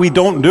for why we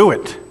don't do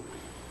it.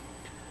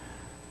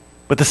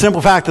 But the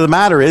simple fact of the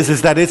matter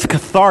is that it's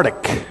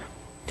cathartic.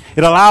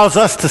 It allows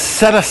us to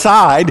set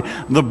aside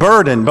the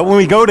burden. But when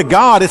we go to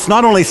God, it's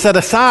not only set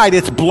aside,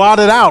 it's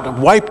blotted out,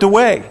 wiped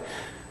away.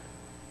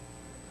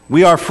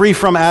 We are free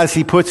from, as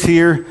he puts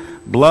here,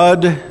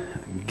 blood,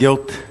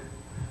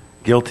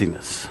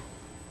 guiltiness.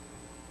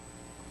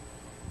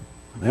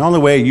 The only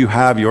way you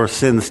have your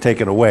sins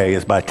taken away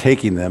is by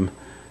taking them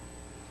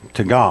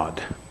to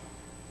God.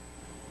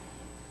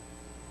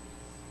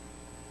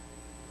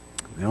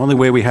 The only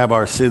way we have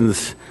our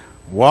sins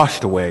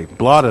washed away,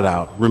 blotted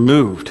out,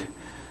 removed,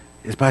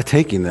 is by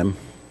taking them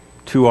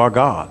to our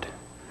God,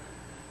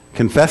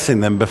 confessing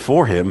them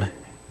before him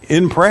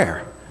in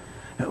prayer.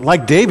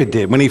 Like David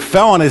did when he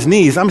fell on his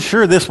knees. I'm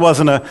sure this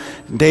wasn't a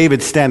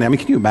David standing. I mean,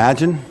 can you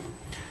imagine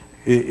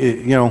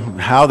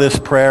how this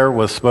prayer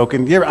was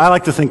spoken? I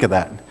like to think of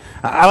that.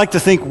 I like to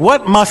think,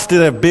 what must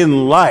it have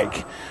been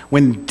like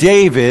when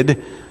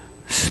David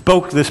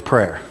spoke this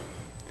prayer?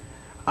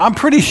 I'm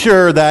pretty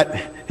sure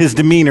that his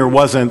demeanor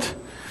wasn't,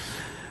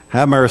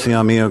 have mercy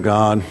on me, O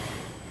God.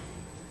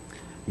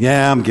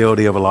 Yeah, I'm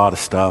guilty of a lot of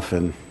stuff,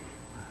 and,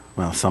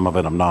 well, some of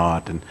it I'm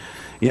not. And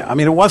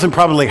it wasn't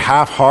probably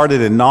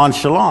half-hearted and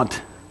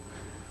nonchalant.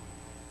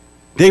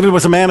 David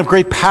was a man of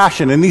great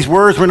passion, and these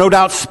words were no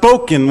doubt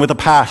spoken with a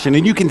passion,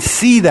 and you can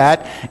see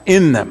that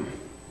in them.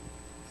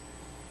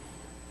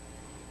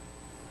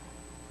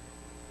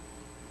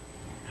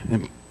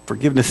 And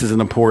forgiveness is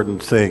an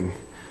important thing,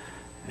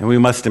 and we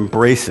must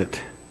embrace it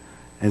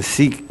and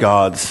seek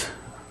God's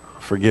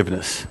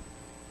forgiveness.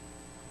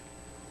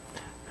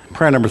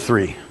 Prayer number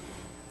 3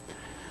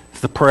 is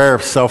the prayer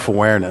of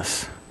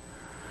self-awareness.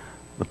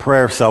 The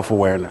prayer of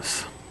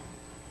self-awareness.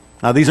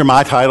 Now, these are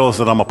my titles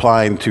that I'm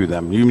applying to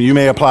them. You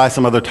may apply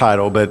some other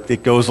title, but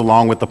it goes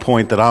along with the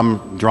point that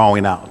I'm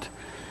drawing out.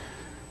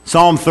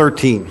 Psalm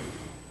 13.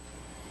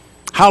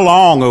 How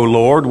long, O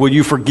Lord, will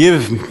you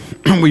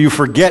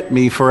forget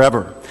me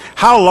forever?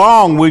 How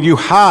long will you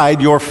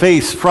hide your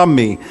face from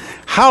me?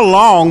 How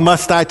long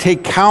must I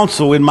take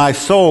counsel in my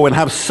soul and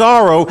have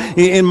sorrow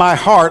in my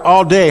heart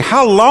all day?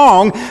 How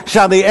long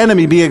shall the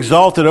enemy be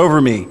exalted over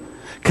me?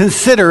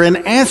 Consider and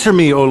answer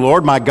me, O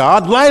Lord, my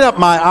God. Light up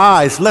my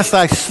eyes, lest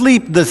I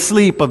sleep the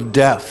sleep of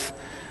death.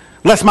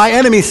 Lest my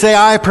enemy say,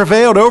 I have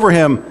prevailed over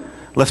him.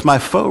 Lest my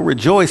foe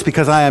rejoice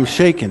because I am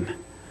shaken.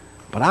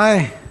 But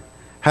I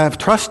have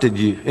trusted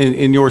you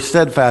in your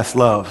steadfast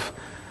love.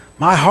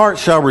 My heart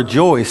shall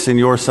rejoice in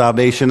your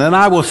salvation, and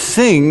I will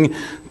sing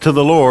to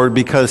the Lord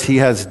because he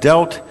has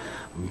dealt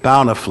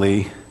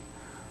bountifully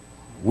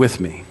with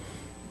me.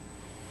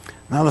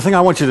 Now, the thing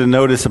I want you to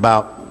notice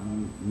about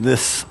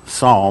this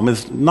psalm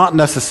is not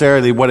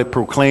necessarily what it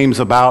proclaims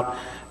about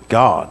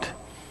God.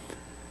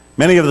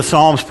 Many of the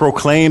psalms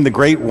proclaim the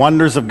great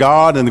wonders of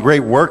God and the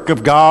great work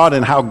of God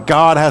and how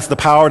God has the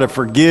power to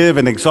forgive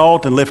and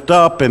exalt and lift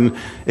up and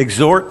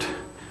exhort.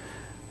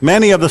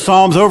 Many of the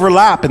psalms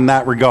overlap in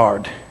that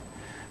regard.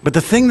 But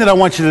the thing that I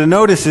want you to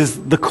notice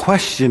is the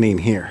questioning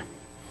here.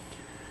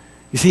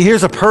 You see,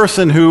 here's a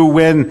person who,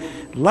 when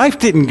life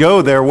didn't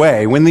go their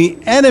way, when the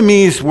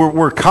enemies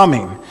were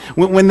coming,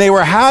 when they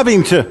were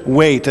having to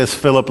wait, as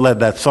Philip led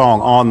that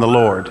song, on the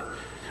Lord,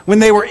 when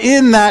they were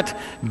in that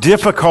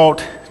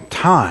difficult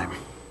time,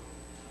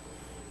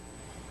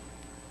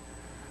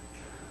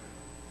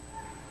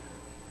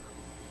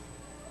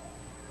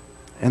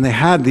 and they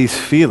had these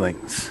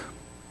feelings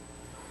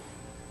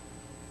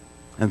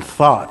and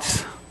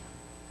thoughts,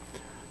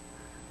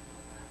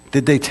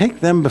 did they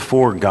take them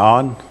before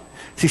God?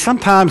 See,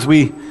 sometimes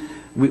we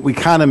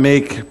kind of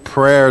make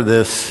prayer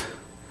this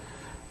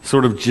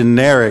sort of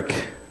generic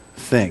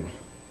thing.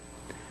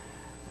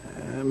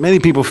 Many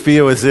people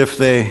feel as if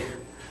they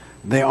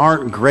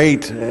aren't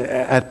great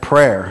at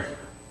prayer.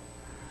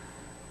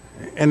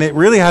 And it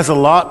really has a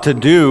lot to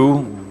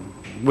do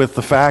with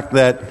the fact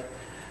that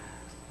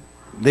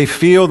they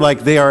feel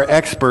like they are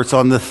experts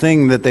on the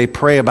thing that they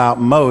pray about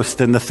most,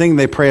 and the thing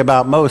they pray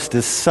about most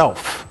is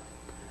self.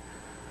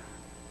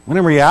 When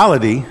in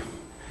reality,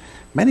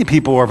 many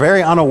people are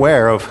very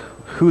unaware of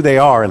who they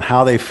are and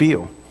how they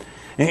feel.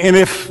 And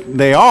if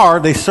they are,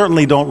 they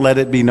certainly don't let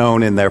it be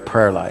known in their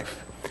prayer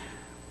life.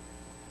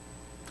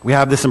 We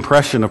have this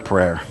impression of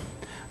prayer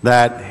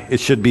that it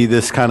should be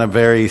this kind of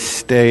very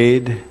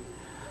staid,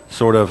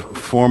 sort of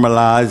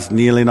formalized,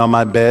 kneeling on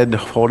my bed,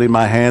 holding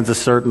my hands a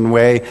certain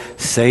way,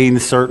 saying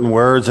certain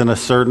words in a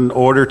certain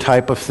order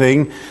type of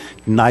thing.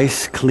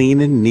 Nice, clean,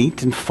 and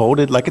neat, and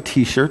folded like a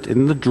t-shirt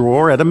in the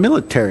drawer at a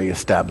military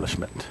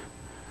establishment.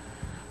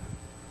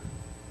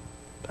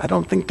 I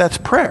don't think that's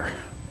prayer.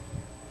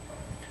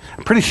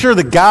 I'm pretty sure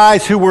the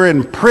guys who were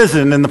in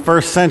prison in the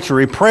first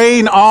century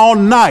praying all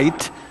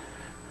night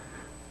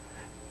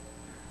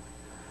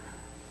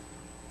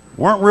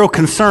weren't real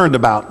concerned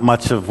about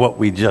much of what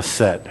we just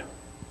said.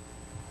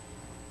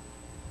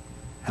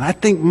 And I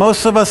think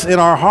most of us in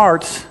our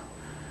hearts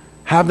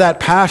have that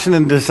passion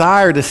and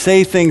desire to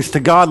say things to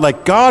God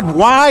like, God,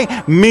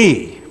 why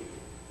me?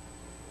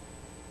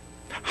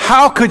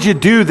 How could you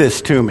do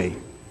this to me?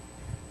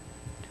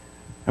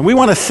 And we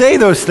want to say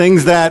those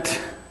things that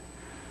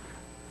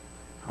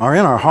are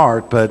in our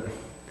heart, but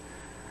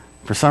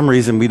for some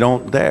reason we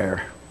don't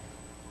dare.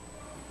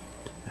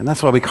 And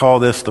that's why we call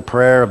this the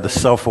prayer of the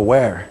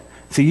self-aware.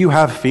 See, you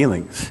have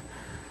feelings,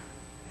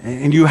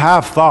 and you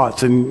have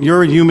thoughts, and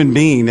you're a human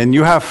being, and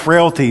you have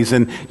frailties,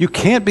 and you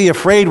can't be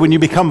afraid when you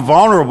become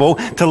vulnerable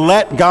to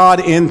let God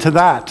into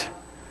that.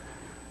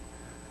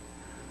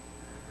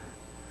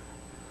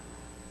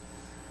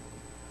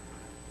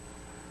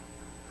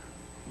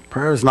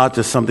 Prayer is not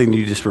just something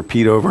you just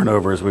repeat over and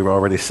over, as we've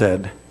already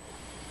said.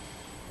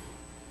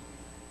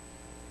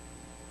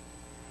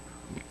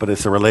 but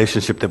it's a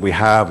relationship that we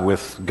have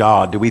with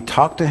God. Do we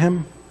talk to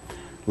him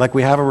like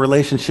we have a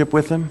relationship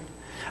with him?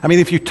 I mean,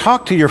 if you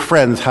talk to your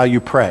friends how you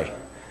pray,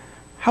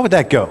 how would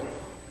that go?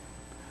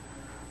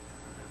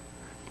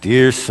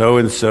 Dear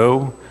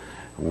so-and-so,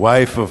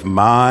 wife of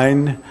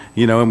mine,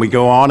 and we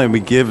go on and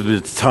we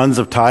give tons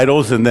of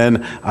titles, and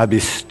then I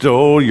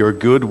bestow your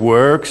good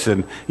works,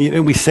 and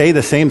we say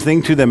the same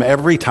thing to them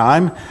every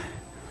time.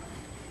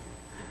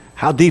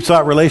 How deep's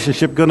that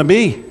relationship going to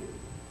be?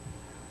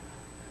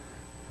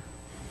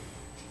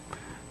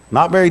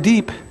 Not very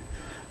deep.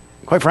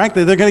 Quite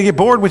frankly, they're going to get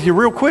bored with you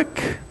real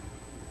quick.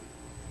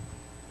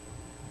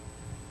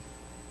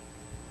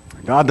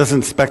 God doesn't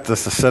expect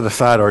us to set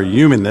aside our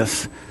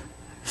humanness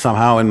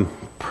somehow in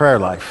prayer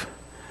life.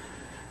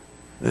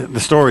 The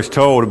story's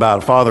told about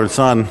a father and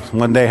son.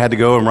 One day had to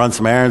go and run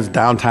some errands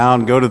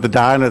downtown, go to the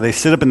diner. They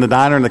sit up in the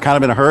diner and they're kind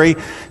of in a hurry.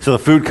 So the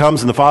food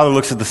comes and the father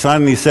looks at the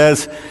son and he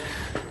says,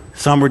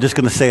 "Son, we're just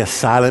going to say a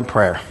silent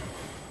prayer."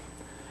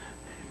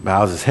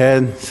 Bows his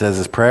head, says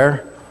his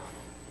prayer,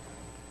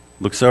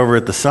 looks over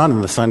at the son,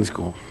 and the son's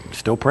going,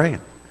 still praying.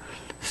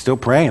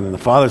 And the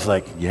father's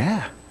like,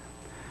 "Yeah,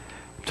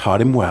 taught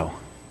him well."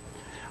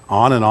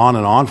 On and on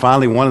and on.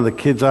 Finally, one of the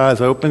kid's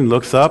eyes open,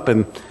 looks up,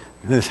 and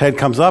his head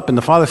comes up, and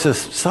the father says,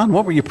 "Son,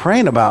 what were you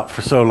praying about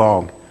for so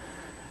long?"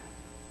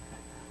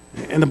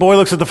 And the boy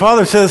looks at the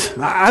father and says,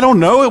 "I don't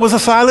know. It was a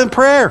silent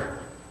prayer."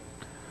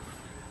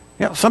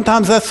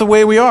 Sometimes that's the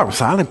way we are.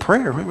 Silent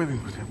prayer.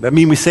 That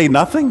mean we say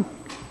nothing?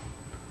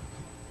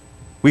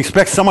 We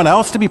expect someone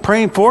else to be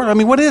praying for it? I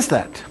mean, what is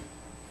that?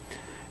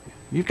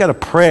 You've got to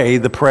pray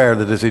the prayer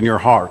that is in your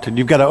heart, and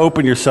you've got to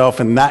open yourself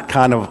in that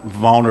kind of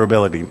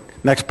vulnerability.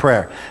 Next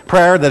prayer.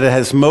 Prayer that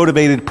has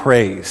motivated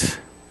praise.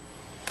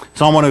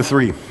 Psalm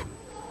 103.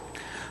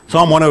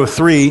 Psalm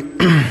 103,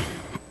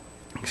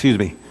 excuse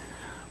me,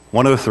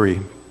 103.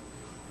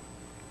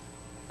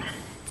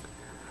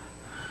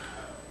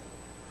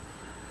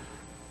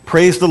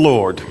 Praise the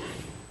Lord,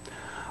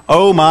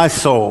 O my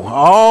soul,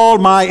 all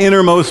my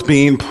innermost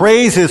being,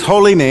 praise his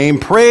holy name.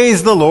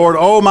 Praise the Lord,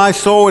 O my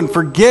soul, and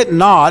forget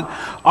not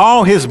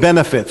all his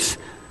benefits,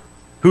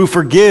 who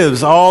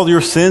forgives all your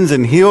sins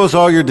and heals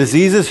all your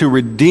diseases, who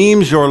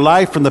redeems your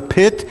life from the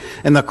pit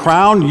and the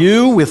crown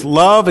you with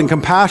love and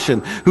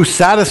compassion, who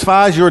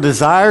satisfies your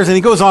desires. And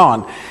he goes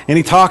on and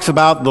he talks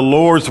about the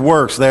Lord's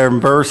works there in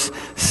verse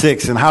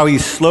 6 and how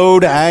he's slow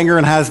to anger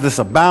and has this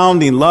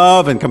abounding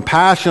love and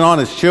compassion on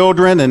his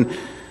children, and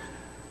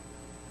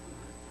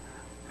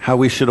how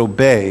we should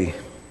obey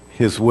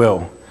his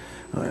will.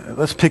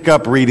 Let's pick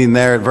up reading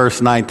there at verse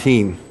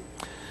 19.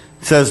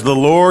 It says, "The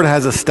Lord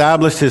has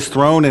established his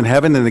throne in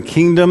heaven,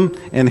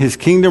 and his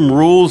kingdom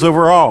rules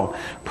over all.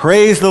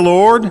 Praise the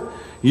Lord,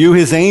 you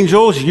his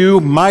angels, you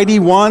mighty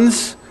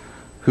ones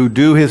who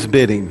do his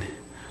bidding,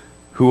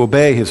 who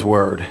obey his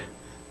word.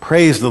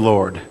 Praise the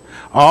Lord,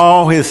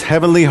 all his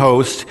heavenly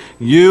hosts,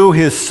 you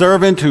his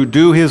servant who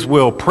do his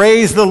will.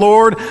 Praise the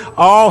Lord,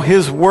 all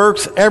his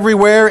works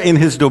everywhere in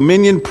his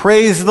dominion.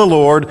 Praise the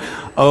Lord,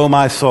 O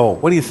my soul."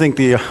 What do you think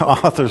the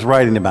author's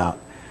writing about?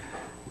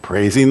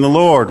 Praising the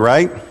Lord,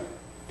 right?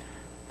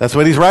 That's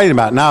what he's writing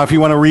about. Now, if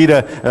you want to read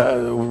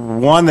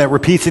one that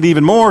repeats it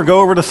even more,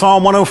 go over to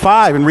Psalm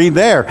 105 and read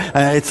there.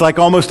 It's like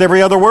almost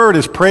every other word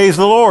is praise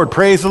the Lord,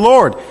 praise the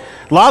Lord.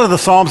 A lot of the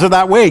Psalms are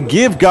that way.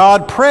 Give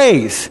God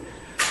praise.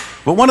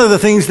 But one of the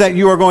things that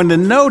you are going to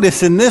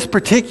notice in this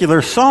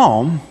particular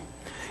psalm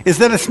is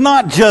that it's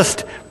not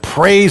just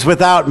praise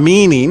without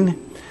meaning.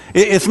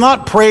 It's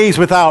not praise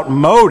without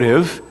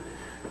motive.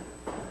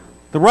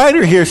 The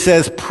writer here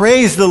says,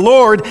 praise the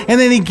Lord,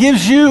 and then he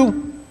gives you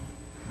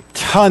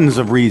tons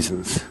of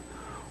reasons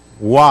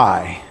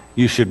why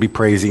you should be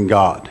praising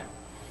God.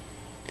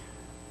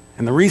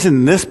 And the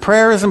reason this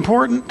prayer is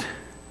important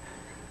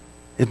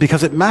is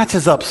because it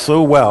matches up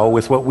so well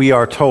with what we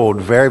are told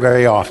very,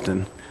 very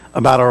often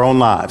about our own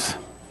lives.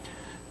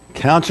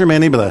 Count your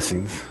many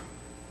blessings,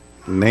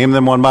 name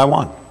them one by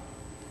one.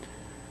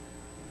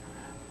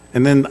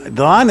 And then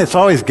the line that's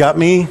always got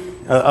me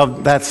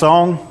of that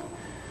song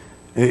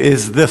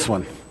is this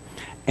one.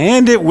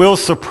 And it will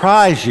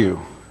surprise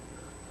you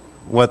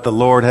what the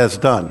Lord has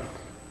done.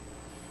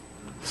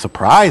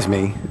 Surprise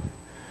me?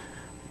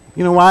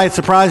 You know why it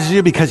surprises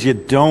you? Because you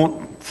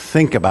don't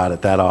think about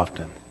it that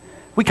often.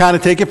 We kind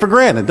of take it for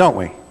granted, don't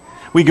we?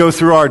 We go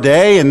through our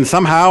day, and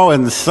somehow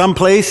in some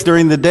place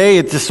during the day,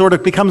 it just sort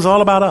of becomes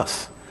all about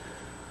us.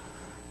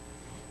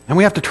 And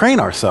we have to train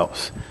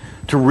ourselves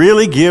to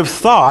really give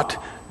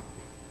thought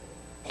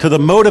to the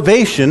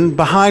motivation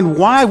behind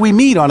why we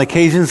meet on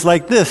occasions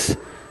like this,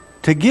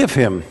 to give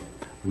him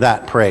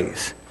that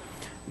praise.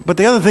 But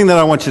the other thing that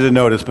I want you to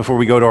notice before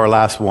we go to our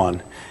last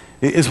one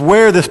is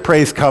where this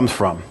praise comes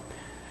from.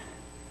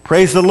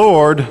 Praise the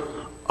Lord,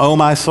 O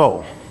my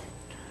soul.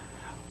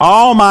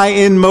 All my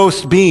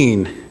inmost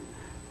being.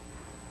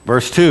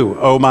 Verse 2,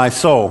 O my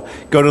soul.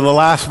 Go to the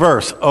last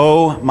verse,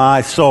 O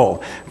my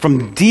soul.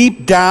 From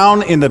deep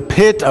down in the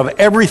pit of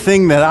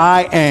everything that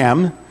I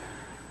am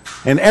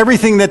and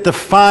everything that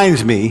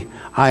defines me,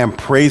 I am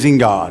praising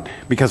God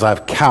because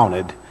I've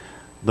counted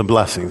the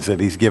blessings that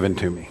he's given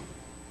to me.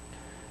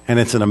 And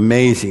it's an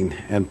amazing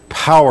and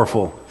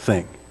powerful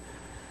thing.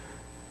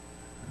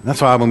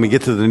 That's why when we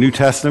get to the New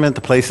Testament,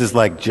 the places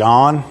like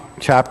John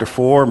chapter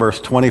 4, verse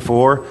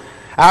 24,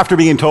 after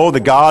being told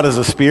that God is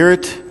a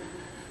spirit,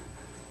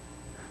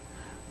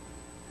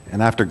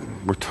 and after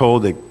we're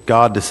told that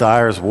God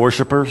desires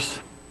worshipers,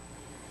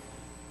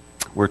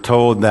 we're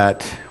told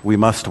that we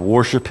must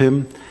worship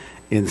him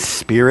in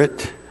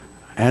spirit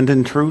and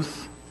in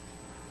truth.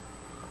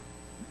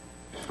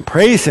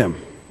 Praise him.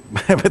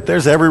 But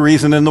there's every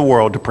reason in the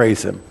world to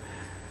praise him.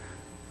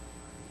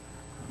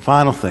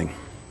 Final thing.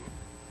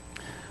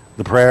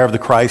 The prayer of the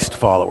Christ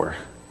follower.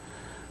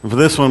 And for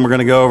this one, we're going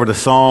to go over to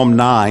Psalm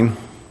 9,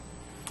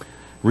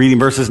 reading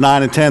verses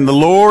 9 and 10. The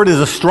Lord is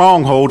a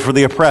stronghold for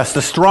the oppressed,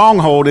 a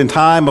stronghold in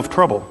time of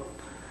trouble.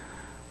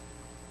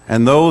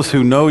 And those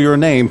who know your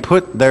name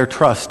put their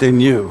trust in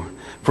you.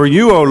 For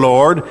you, O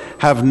Lord,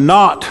 have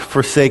not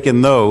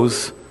forsaken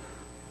those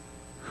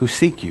who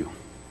seek you.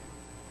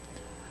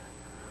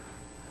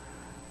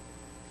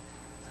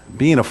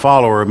 Being a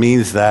follower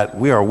means that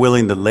we are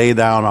willing to lay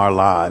down our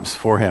lives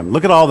for him.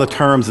 Look at all the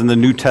terms in the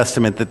New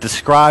Testament that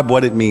describe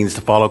what it means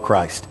to follow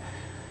Christ.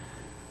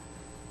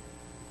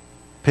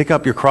 Pick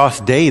up your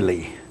cross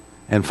daily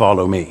and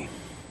follow me.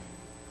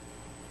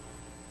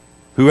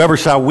 Whoever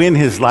shall win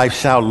his life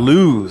shall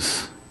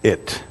lose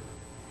it.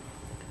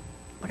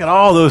 Look at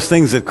all those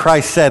things that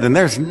Christ said, and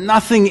there's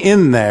nothing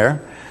in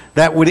there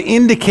that would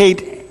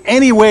indicate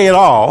any way at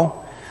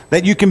all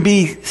that you can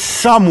be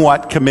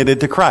somewhat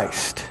committed to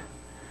Christ.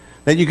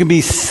 That you can be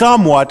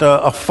somewhat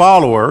a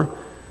follower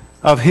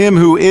of him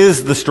who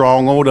is the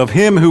stronghold, of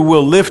him who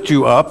will lift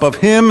you up, of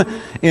him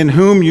in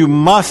whom you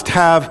must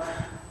have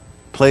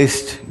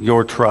placed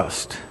your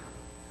trust.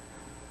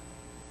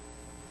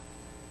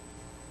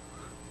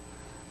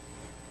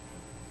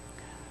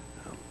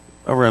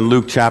 Over in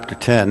Luke chapter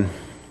 10,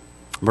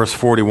 verse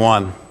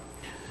 41,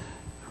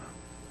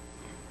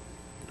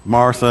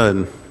 Martha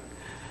and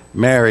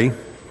Mary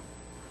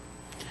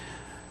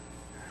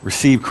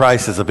received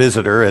Christ as a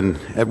visitor, and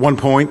at one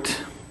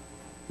point,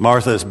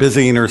 Martha is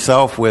busying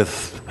herself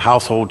with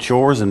household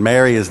chores, and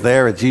Mary is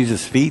there at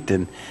Jesus' feet,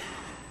 and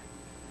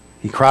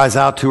he cries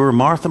out to her,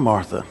 Martha,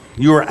 Martha,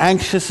 you are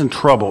anxious and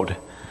troubled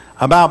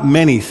about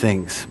many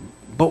things,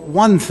 but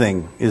one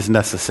thing is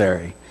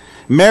necessary.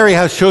 Mary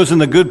has chosen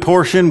the good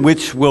portion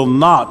which will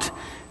not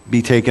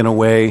be taken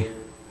away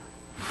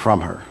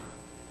from her.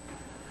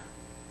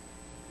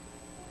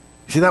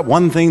 You see, that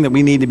one thing that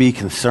we need to be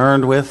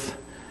concerned with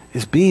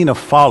is being a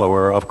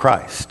follower of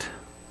Christ.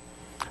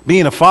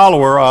 Being a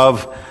follower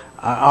of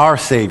our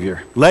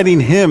Savior. Letting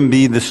him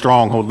be the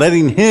stronghold.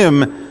 Letting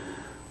him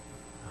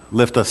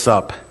lift us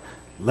up.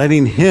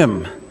 Letting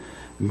him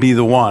be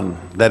the one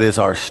that is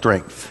our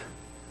strength.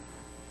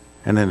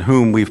 And in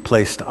whom we've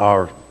placed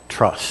our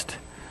trust.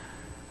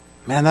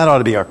 Man, that ought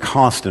to be our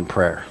constant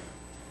prayer.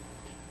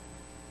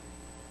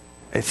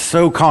 It's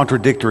so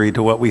contradictory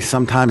to what we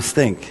sometimes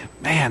think.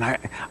 Man,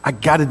 I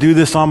got to do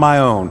this on my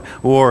own.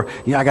 Or,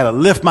 I got to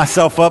lift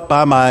myself up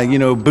by my,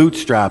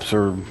 bootstraps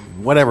or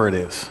whatever it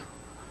is.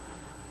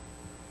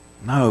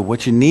 No,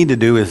 what you need to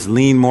do is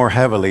lean more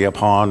heavily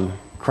upon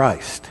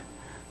Christ.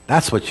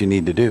 That's what you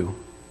need to do.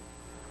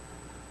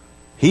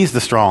 He's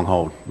the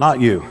stronghold, not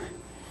you.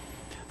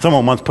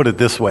 Someone once put it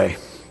this way.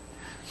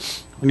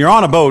 When you're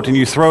on a boat and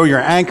you throw your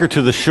anchor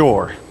to the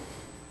shore,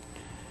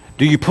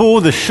 do you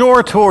pull the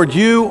shore toward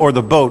you or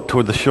the boat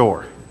toward the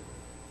shore?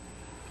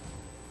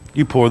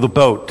 You pull the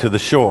boat to the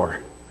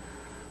shore,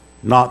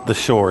 not the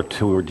shore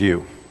toward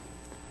you.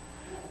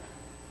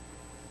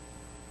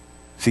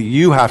 See,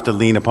 you have to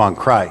lean upon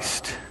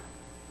Christ.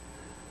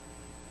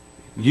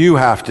 You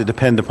have to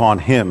depend upon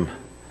him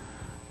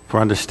for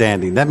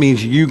understanding. That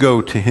means you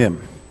go to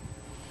him.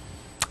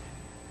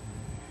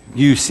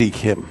 You seek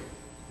him.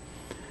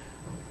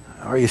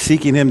 Are you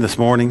seeking him this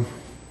morning?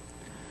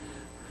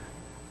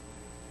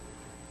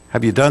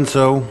 Have you done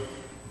so?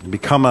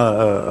 Become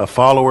a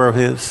follower of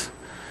his?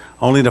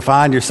 Only to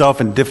find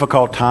yourself in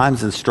difficult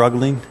times and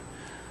struggling?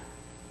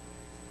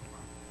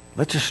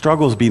 Let your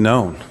struggles be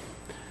known.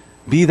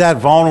 Be that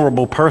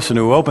vulnerable person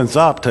who opens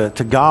up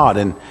to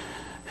God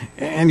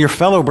and your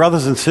fellow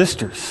brothers and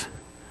sisters.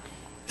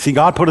 See,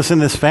 God put us in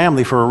this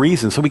family for a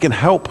reason, so we can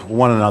help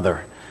one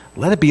another.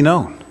 Let it be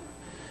known.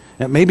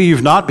 And maybe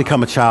you've not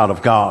become a child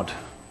of God.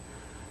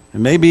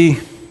 And maybe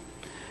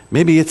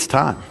it's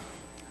time.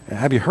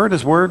 Have you heard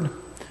his word?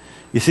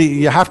 You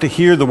see, you have to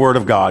hear the word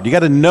of God. You got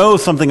to know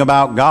something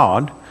about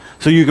God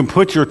so you can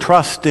put your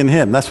trust in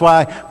him. That's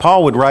why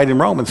Paul would write in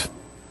Romans,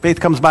 faith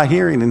comes by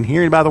hearing, and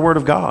hearing by the word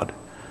of God.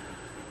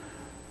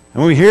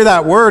 And when we hear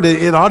that word,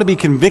 it ought to be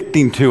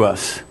convicting to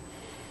us.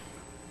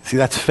 See,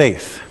 that's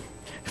faith.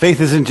 Faith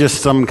isn't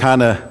just some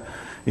kind of,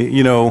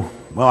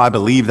 well, I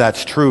believe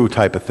that's true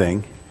type of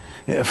thing.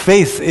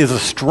 Faith is a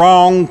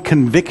strong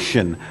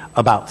conviction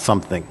about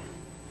something.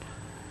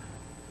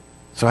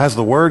 So has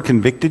the word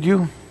convicted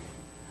you?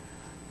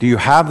 Do you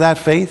have that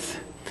faith?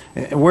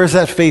 Where's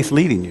that faith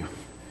leading you?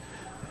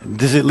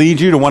 Does it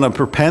lead you to want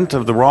to repent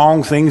of the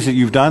wrong things that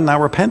you've done?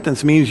 Now,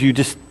 repentance means you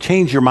just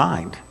change your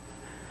mind.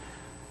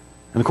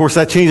 And of course,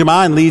 that change of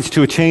mind leads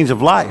to a change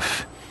of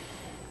life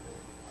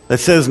that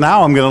says,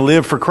 now I'm going to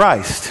live for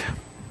Christ.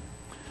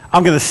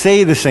 I'm going to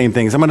say the same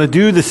things. I'm going to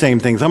do the same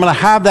things. I'm going to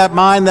have that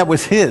mind that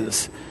was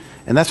his.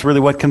 And that's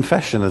really what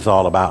confession is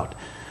all about.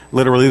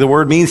 Literally, the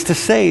word means to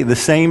say the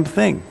same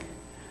thing.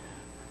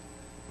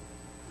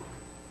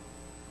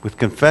 With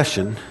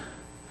confession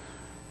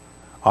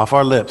off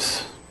our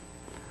lips,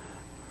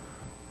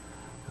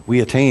 we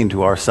attain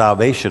to our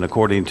salvation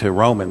according to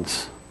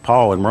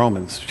Paul in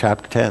Romans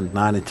chapter 10,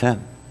 9 and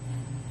 10.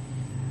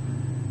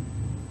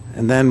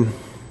 And then,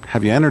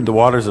 have you entered the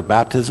waters of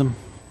baptism?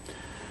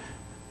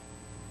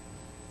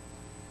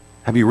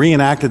 Have you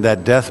reenacted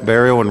that death,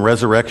 burial, and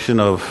resurrection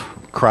of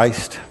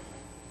Christ?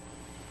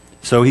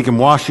 So he can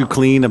wash you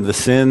clean of the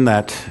sin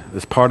that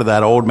is part of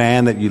that old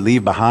man that you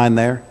leave behind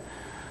there.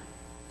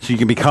 So you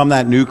can become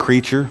that new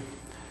creature,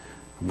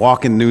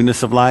 walk in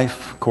newness of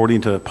life,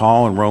 according to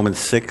Paul in Romans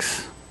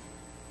 6.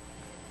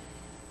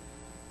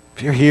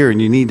 If you're here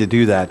and you need to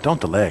do that,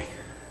 don't delay.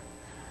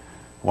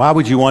 Why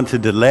would you want to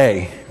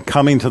delay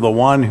coming to the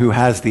one who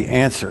has the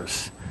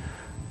answers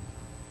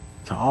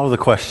to all of the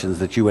questions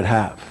that you would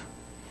have?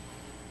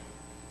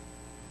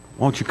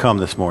 Won't you come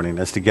this morning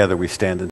as together we stand and